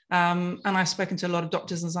 And I've spoken to a lot of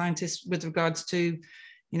doctors and scientists with regards to,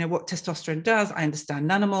 what testosterone does. I understand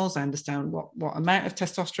nanomoles. I understand what amount of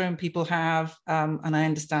testosterone people have. And I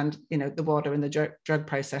understand, the water and the drug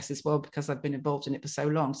process as well, because I've been involved in it for so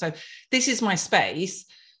long. So this is my space,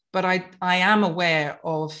 but I am aware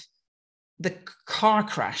of the car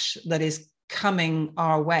crash that is coming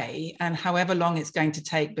our way, and however long it's going to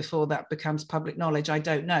take before that becomes public knowledge, I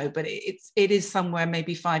don't know, but it is somewhere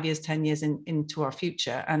maybe 5 years, 10 years into our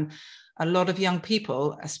future. And a lot of young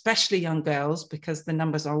people, especially young girls, because the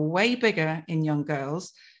numbers are way bigger in young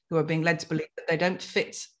girls who are being led to believe that they don't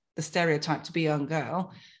fit the stereotype to be a young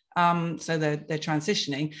girl. So they're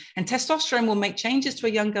transitioning, and testosterone will make changes to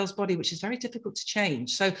a young girl's body, which is very difficult to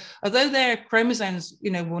change. So although their chromosomes,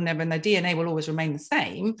 will never, and their DNA will always remain the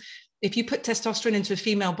same, if you put testosterone into a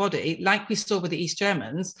female body, like we saw with the East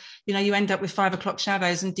Germans, you end up with 5 o'clock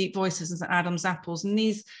shadows and deep voices and Adam's apples. And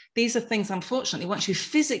these are things, unfortunately, once you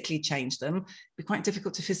physically change them, it'd be quite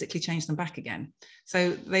difficult to physically change them back again.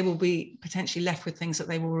 So they will be potentially left with things that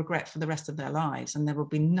they will regret for the rest of their lives. And there will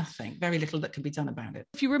be nothing, very little that can be done about it.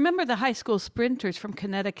 If you remember the high school sprinters from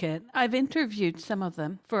Connecticut, I've interviewed some of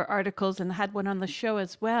them for articles and had one on the show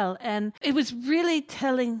as well. And it was really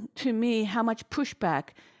telling to me how much pushback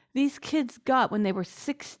these kids got when they were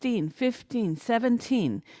 16, 15,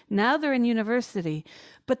 17. Now they're in university,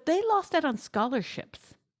 but they lost out on scholarships.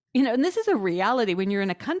 And this is a reality when you're in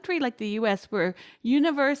a country like the US where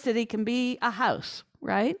university can be a house,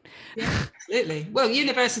 right? Yeah, absolutely. Well,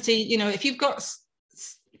 university, if you've got,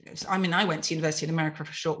 I went to university in America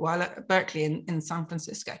for a short while at Berkeley in San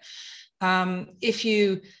Francisco. If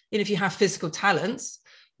you have physical talents,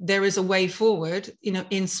 there is a way forward,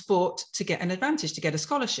 in sport to get an advantage, to get a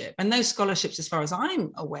scholarship. And those scholarships, as far as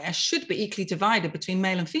I'm aware, should be equally divided between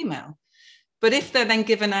male and female. But if they're then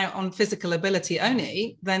given out on physical ability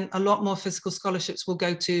only, then a lot more physical scholarships will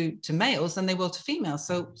go to males than they will to females.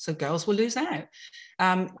 So girls will lose out.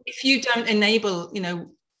 If you don't enable,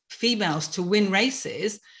 females to win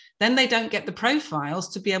races, then they don't get the profiles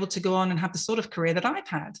to be able to go on and have the sort of career that I've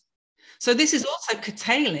had. So this is also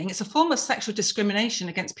curtailing. It's a form of sexual discrimination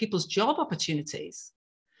against people's job opportunities.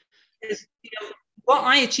 What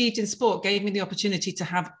I achieved in sport gave me the opportunity to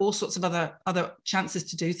have all sorts of other chances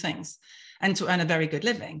to do things and to earn a very good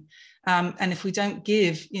living. And if we don't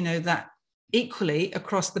give, that equally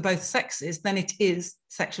across the both sexes, then it is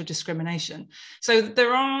sexual discrimination. So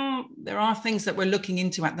there are things that we're looking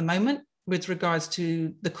into at the moment with regards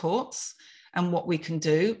to the courts and what we can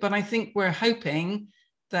do. But I think we're hoping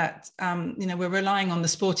that, we're relying on the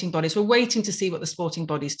sporting bodies. We're waiting to see what the sporting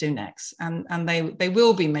bodies do next. And they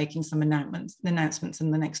will be making some announcements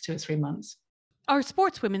in the next 2 or 3 months. Are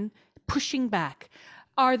sportswomen pushing back?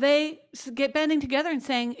 Are they banding together and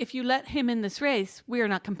saying, if you let him in this race, we are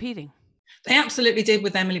not competing? They absolutely did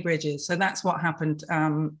with Emily Bridges. So that's what happened.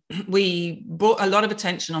 We brought a lot of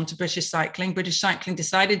attention onto British cycling. British cycling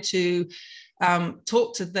decided to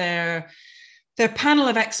talk to their panel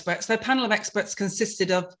of experts. Their panel of experts consisted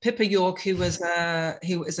of Pippa York, who was a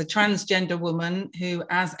transgender woman who,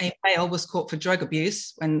 as a male, was caught for drug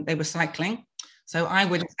abuse when they were cycling. So I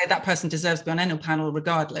would say that person deserves to be on any panel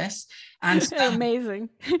regardless. And amazing.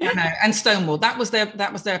 And Stonewall, that was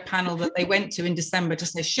their panel that they went to in December to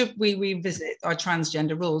say, should we revisit our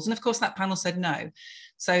transgender rules? And of course, that panel said no.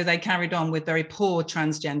 So they carried on with very poor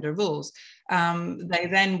transgender rules. They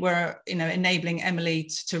then were, enabling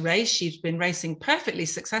Emily to race. She's been racing perfectly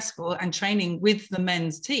successful and training with the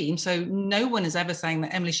men's team. So no one is ever saying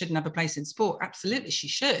that Emily shouldn't have a place in sport. Absolutely, she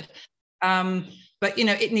should. But,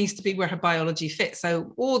 it needs to be where her biology fits.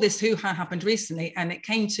 So all this hoo-ha happened recently, and it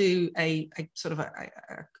came to a sort of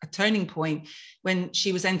a turning point when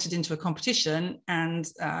she was entered into a competition, and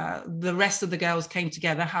the rest of the girls came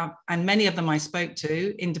together, and many of them I spoke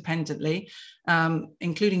to independently,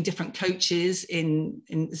 including different coaches in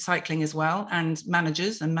cycling as well, and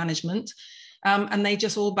managers and management. And they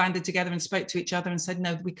just all banded together and spoke to each other and said,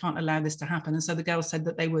 no, we can't allow this to happen. And so the girls said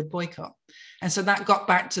that they would boycott. And so that got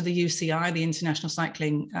back to the UCI, the International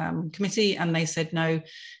Cycling Committee, and they said, no,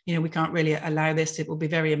 we can't really allow this. It will be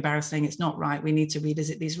very embarrassing. It's not right. We need to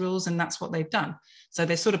revisit these rules. And that's what they've done. So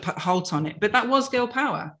they sort of put a halt on it. But that was girl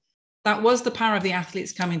power. That was the power of the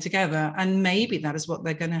athletes coming together. And maybe that is what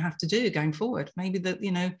they're going to have to do going forward. Maybe that,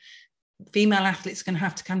 female athletes are going to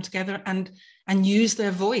have to come together and use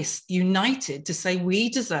their voice united to say, we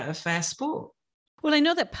deserve fair sport. Well, I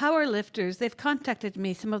know that powerlifters, they've contacted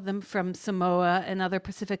me, some of them from Samoa and other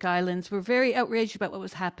Pacific Islands, were very outraged about what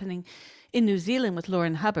was happening in New Zealand with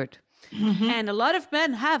Lauren Hubbard. Mm-hmm. And a lot of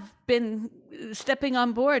men have been stepping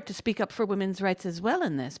on board to speak up for women's rights as well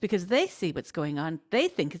in this, because they see what's going on. They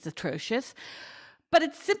think it's atrocious. But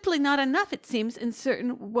it's simply not enough, it seems, in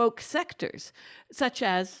certain woke sectors, such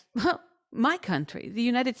as, my country, the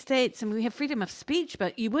United States, and we have freedom of speech,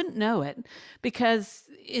 but you wouldn't know it because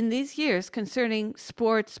in these years concerning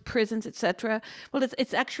sports, prisons, etc., well,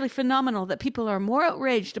 it's actually phenomenal that people are more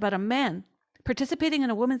outraged about a man participating in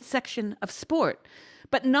a women's section of sport,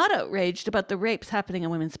 but not outraged about the rapes happening in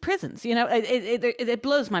women's prisons. It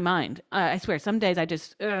blows my mind. I swear, some days I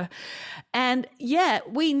just, and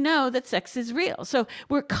yet we know that sex is real. So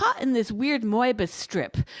we're caught in this weird Moebius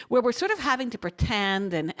strip where we're sort of having to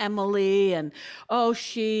pretend, and Emily and,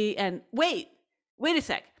 she, and wait a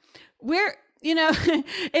sec.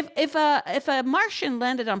 If a Martian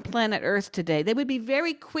landed on planet Earth today, they would be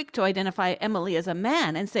very quick to identify Emily as a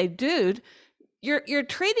man and say, dude, you're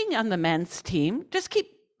trading on the men's team. Just keep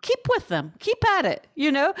keep with them, keep at it.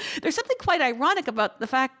 There's something quite ironic about the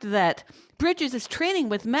fact that Bridges is training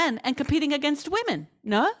with men and competing against women.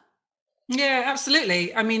 No? Yeah,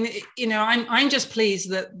 absolutely. I mean, I'm just pleased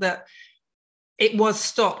that it was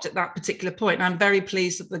stopped at that particular point. I'm very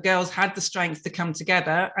pleased that the girls had the strength to come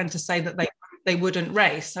together and to say that they wouldn't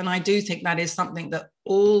race. And I do think that is something that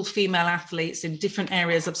all female athletes in different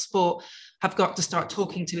areas of sport have got to start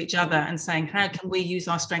talking to each other and saying, how can we use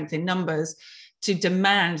our strength in numbers to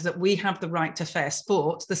demand that we have the right to fair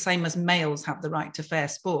sport, the same as males have the right to fair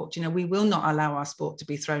sport. We will not allow our sport to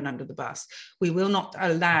be thrown under the bus. We will not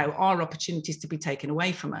allow our opportunities to be taken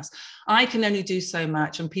away from us. I can only do so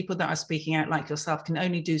much, and people that are speaking out like yourself can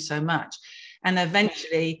only do so much. And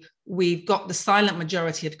eventually we've got the silent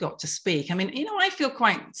majority have got to speak. I mean, I feel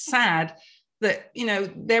quite sad that,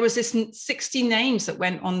 there was this 60 names that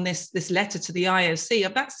went on this letter to the IOC.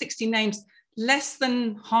 Of that 60 names, less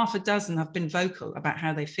than half a dozen have been vocal about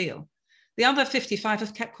how they feel. The other 55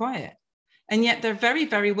 have kept quiet. And yet they're very,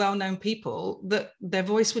 very well-known people that their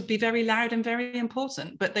voice would be very loud and very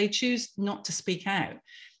important, but they choose not to speak out.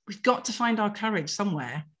 We've got to find our courage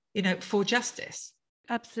somewhere, for justice.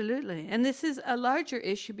 Absolutely. And this is a larger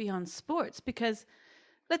issue beyond sports because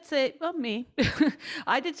let's say, well, me,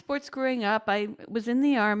 I did sports growing up. I was in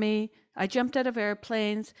the Army. I jumped out of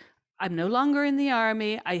airplanes. I'm no longer in the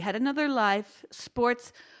Army. I had another life.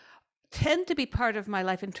 Sports tend to be part of my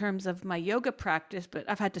life in terms of my yoga practice, but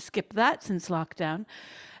I've had to skip that since lockdown.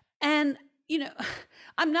 And,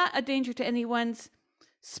 I'm not a danger to anyone's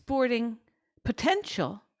sporting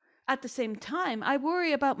potential. At the same time, I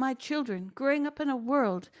worry about my children growing up in a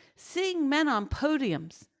world, seeing men on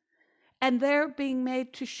podiums, and they're being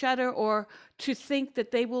made to shudder or to think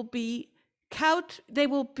that they will be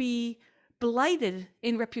blighted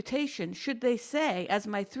in reputation, should they say, as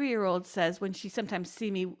my 3-year-old says when she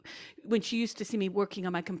used to see me working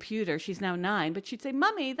on my computer. She's now 9, but she'd say,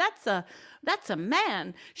 "Mommy, that's a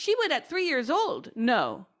man." She would at 3 years old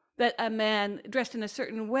know that a man dressed in a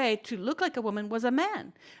certain way to look like a woman was a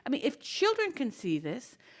man. I mean, if children can see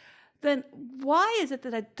this, then why is it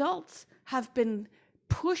that adults have been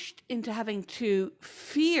pushed into having to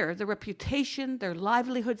fear the reputation, their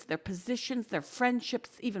livelihoods, their positions, their friendships,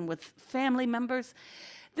 even with family members?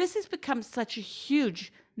 This has become such a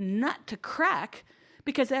huge nut to crack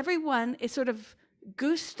because everyone is sort of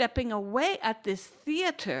goose-stepping away at this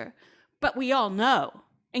theater. But we all know,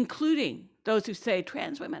 including those who say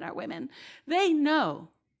trans women are women, they know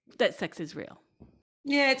that sex is real.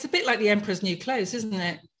 Yeah, it's a bit like the emperor's new clothes, isn't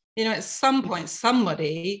it? At some point,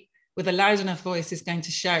 somebody with a loud enough voice is going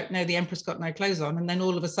to shout, "No, the emperor's got no clothes on," and then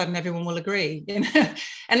all of a sudden everyone will agree.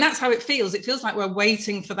 And that's how it feels. It feels like we're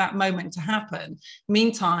waiting for that moment to happen.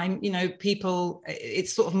 Meantime, people,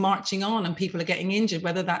 it's sort of marching on and people are getting injured,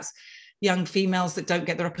 whether that's young females that don't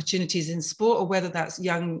get their opportunities in sport or whether that's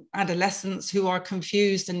young adolescents who are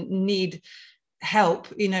confused and need help,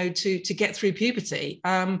 to get through puberty.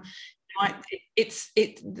 There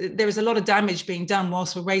is a lot of damage being done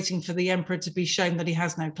whilst we're waiting for the emperor to be shown that he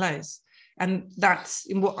has no clothes. And that's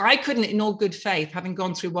what I couldn't, in all good faith, having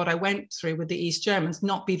gone through what I went through with the East Germans,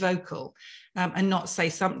 not be vocal and not say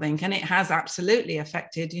something. And it has absolutely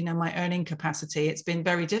affected, my earning capacity. It's been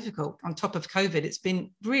very difficult. On top of COVID, it's been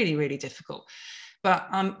really, really difficult. But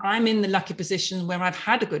I'm in the lucky position where I've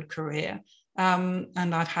had a good career and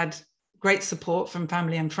I've had great support from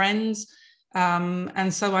family and friends.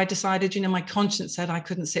 And so I decided, my conscience said I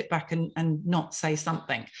couldn't sit back and not say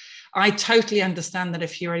something. I totally understand that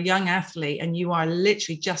if you're a young athlete and you are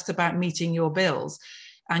literally just about meeting your bills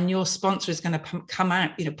and your sponsor is going to come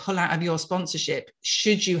out, pull out of your sponsorship,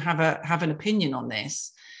 should you have an opinion on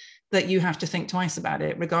this, that you have to think twice about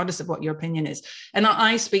it, regardless of what your opinion is. And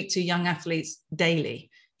I speak to young athletes daily,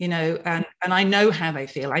 and I know how they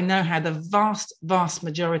feel. I know how the vast, vast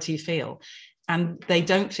majority feel. And they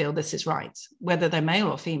don't feel this is right, whether they're male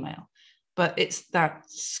or female. But it's that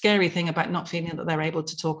scary thing about not feeling that they're able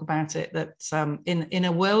to talk about it, that in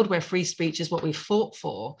a world where free speech is what we fought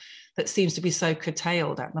for, that seems to be so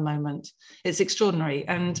curtailed at the moment. It's extraordinary.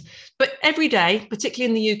 But every day, particularly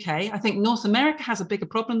in the UK, I think North America has a bigger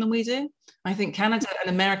problem than we do. I think Canada and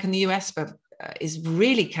America and the US is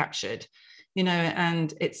really captured,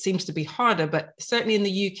 and it seems to be harder. But certainly in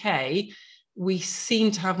the UK, we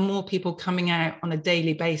seem to have more people coming out on a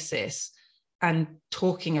daily basis and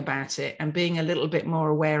talking about it and being a little bit more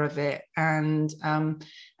aware of it,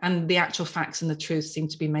 and the actual facts and the truth seem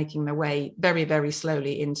to be making their way very, very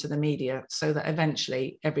slowly into the media, so that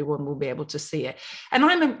eventually everyone will be able to see it. And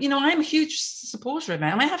I'm a huge supporter of it.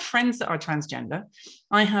 And I have friends that are transgender.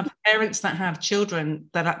 I have parents that have children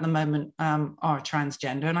that at the moment are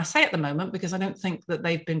transgender. And I say at the moment because I don't think that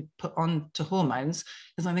they've been put on to hormones,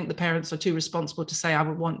 because I think the parents are too responsible to say, I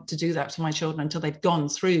would want to do that to my children until they've gone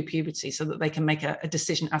through puberty, so that they can make a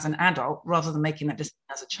decision as an adult rather than making that decision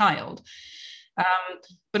as a child.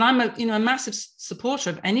 But I'm a massive supporter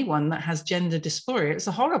of anyone that has gender dysphoria. It's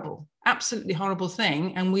a horrible, absolutely horrible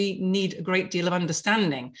thing, and we need a great deal of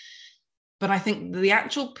understanding. But I think the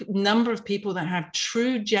actual number of people that have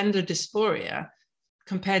true gender dysphoria,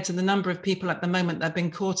 compared to the number of people at the moment that have been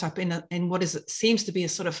caught up in what seems to be a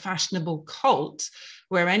sort of fashionable cult,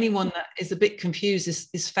 where anyone that is a bit confused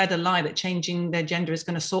is fed a lie that changing their gender is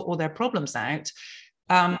going to sort all their problems out.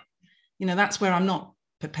 That's where I'm not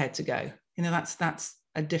prepared to go. That's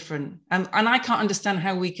a different, and I can't understand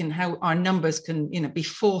how our numbers can, be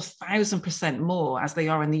 4,000% more as they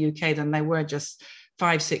are in the UK than they were just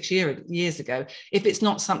 5-6 years ago, if it's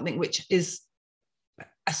not something which is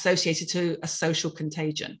associated to a social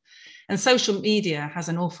contagion. And social media has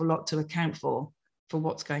an awful lot to account for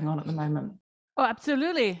what's going on at the moment. Oh,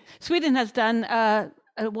 absolutely. Sweden has done a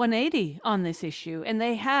 180 on this issue, and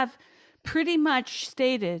they have pretty much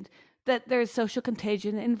stated that there's social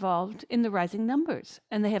contagion involved in the rising numbers,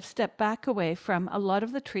 and they have stepped back away from a lot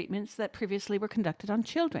of the treatments that previously were conducted on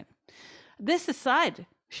children. This aside,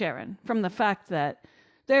 Sharon, from the fact that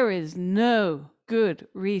there is no good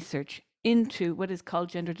research into what is called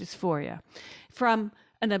gender dysphoria, from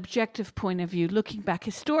an objective point of view, looking back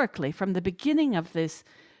historically from the beginning of this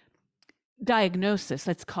diagnosis,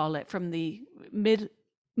 let's call it, from the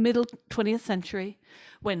middle 20th century,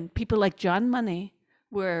 when people like John Money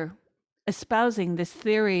were espousing this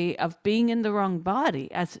theory of being in the wrong body,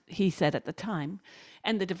 as he said at the time,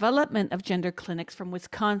 and the development of gender clinics from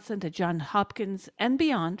Wisconsin to Johns Hopkins and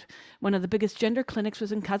beyond. One of the biggest gender clinics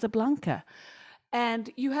was in Casablanca.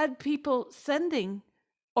 And you had people sending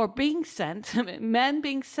or being sent, men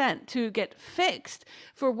being sent to get fixed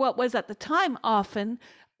for what was at the time often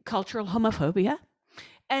cultural homophobia.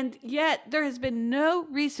 And yet there has been no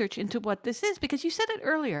research into what this is, because you said it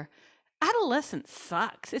earlier. Adolescence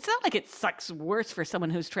sucks. It's not like it sucks worse for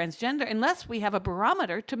someone who's transgender unless we have a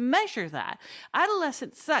barometer to measure that.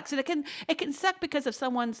 Adolescence sucks. And it can suck because of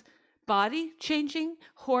someone's body changing,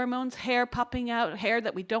 hormones, hair popping out, hair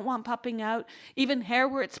that we don't want popping out, even hair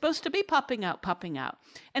where it's supposed to be popping out.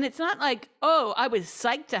 And it's not like, oh, I was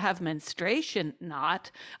psyched to have menstruation.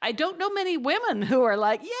 Not. I don't know many women who are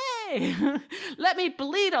like, yay, let me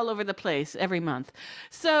bleed all over the place every month.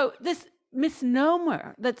 So this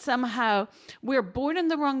misnomer that somehow we're born in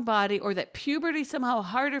the wrong body, or that puberty is somehow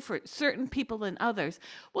harder for certain people than others.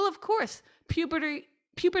 Well, of course, puberty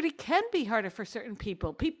can be harder for certain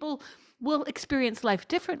people. People will experience life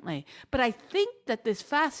differently. But I think that this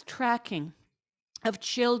fast tracking of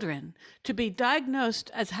children to be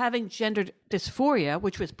diagnosed as having gender dysphoria,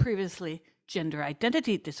 which was previously gender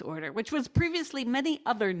identity disorder, which was previously many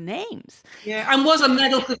other names. Yeah, and was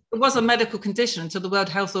a medical condition until the World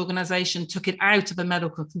Health Organization took it out of a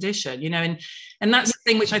medical condition, and that's the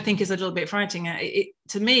thing which I think is a little bit frightening.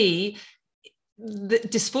 To me, the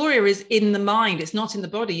dysphoria is in the mind, it's not in the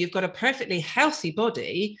body. You've got a perfectly healthy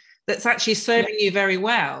body that's actually serving you very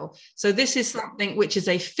well. So this is something which is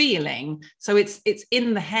a feeling. So it's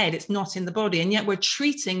in the head, it's not in the body, and yet we're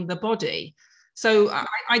treating the body. So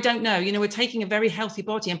I don't know, we're taking a very healthy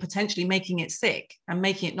body and potentially making it sick and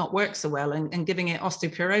making it not work so well, and giving it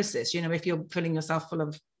osteoporosis, if you're filling yourself full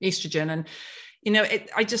of estrogen. And,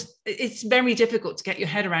 it's very difficult to get your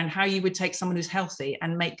head around how you would take someone who's healthy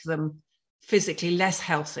and make them physically less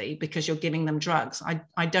healthy because you're giving them drugs.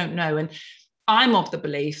 I don't know. And I'm of the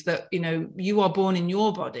belief that, you are born in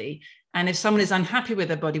your body. And if someone is unhappy with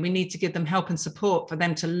their body, we need to give them help and support for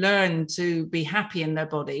them to learn to be happy in their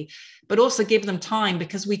body, but also give them time,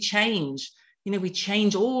 because we change. We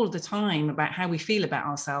change all the time about how we feel about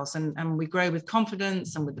ourselves, and we grow with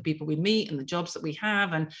confidence and with the people we meet and the jobs that we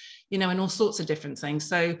have, and, and all sorts of different things.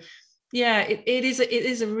 So yeah,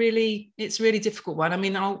 it's really difficult one. I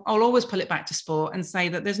mean, I'll always pull it back to sport and say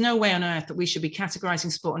that there's no way on earth that we should be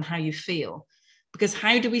categorizing sport on how you feel. Because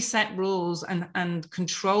how do we set rules and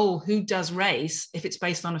control who does race if it's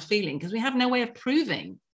based on a feeling? Because we have no way of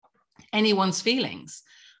proving anyone's feelings.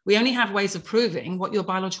 We only have ways of proving what your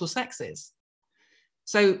biological sex is.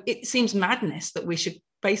 So it seems madness that we should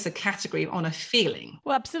base a category on a feeling.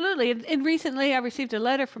 Well, absolutely. And recently I received a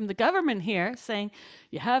letter from the government here saying,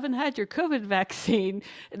 you haven't had your COVID vaccine.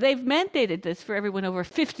 They've mandated this for everyone over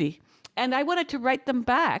 50. And I wanted to write them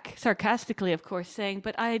back, sarcastically, of course, saying,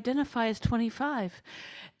 but I identify as 25.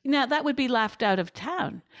 Now, that would be laughed out of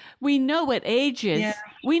town. We know what age is. Yeah.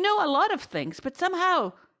 We know a lot of things, but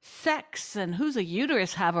somehow sex and who's a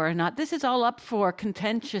uterus haver or not, this is all up for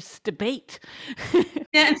contentious debate.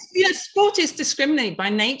 Yeah, and sport is discriminated by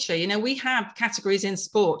nature. We have categories in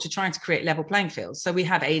sport to try to create level playing fields. So we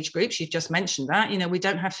have age groups, you've just mentioned that. We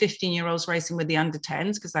don't have 15-year-olds racing with the under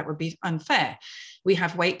 10s because that would be unfair. We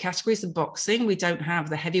have weight categories in boxing. We don't have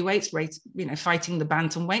the heavyweights fighting the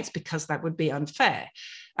bantamweights because that would be unfair.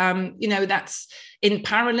 That's in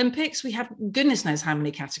Paralympics. We have goodness knows how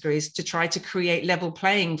many categories to try to create level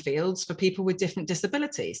playing fields for people with different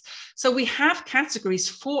disabilities. So we have categories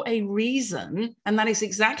for a reason, and that is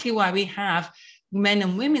exactly why we have men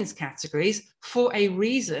and women's categories for a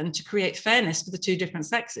reason, to create fairness for the two different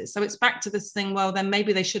sexes. So it's back to this thing, well, then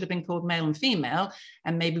maybe they should have been called male and female,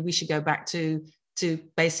 and maybe we should go back to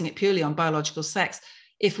basing it purely on biological sex.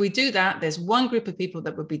 If we do that, there's one group of people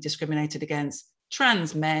that would be discriminated against: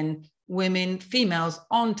 trans men, women, females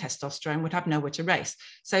on testosterone would have nowhere to race.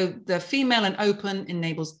 So the female and open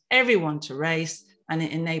enables everyone to race, and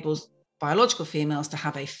it enables biological females to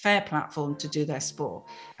have a fair platform to do their sport.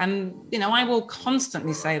 And, I will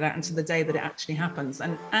constantly say that until the day that it actually happens.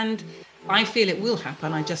 And I feel it will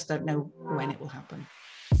happen. I just don't know when it will happen.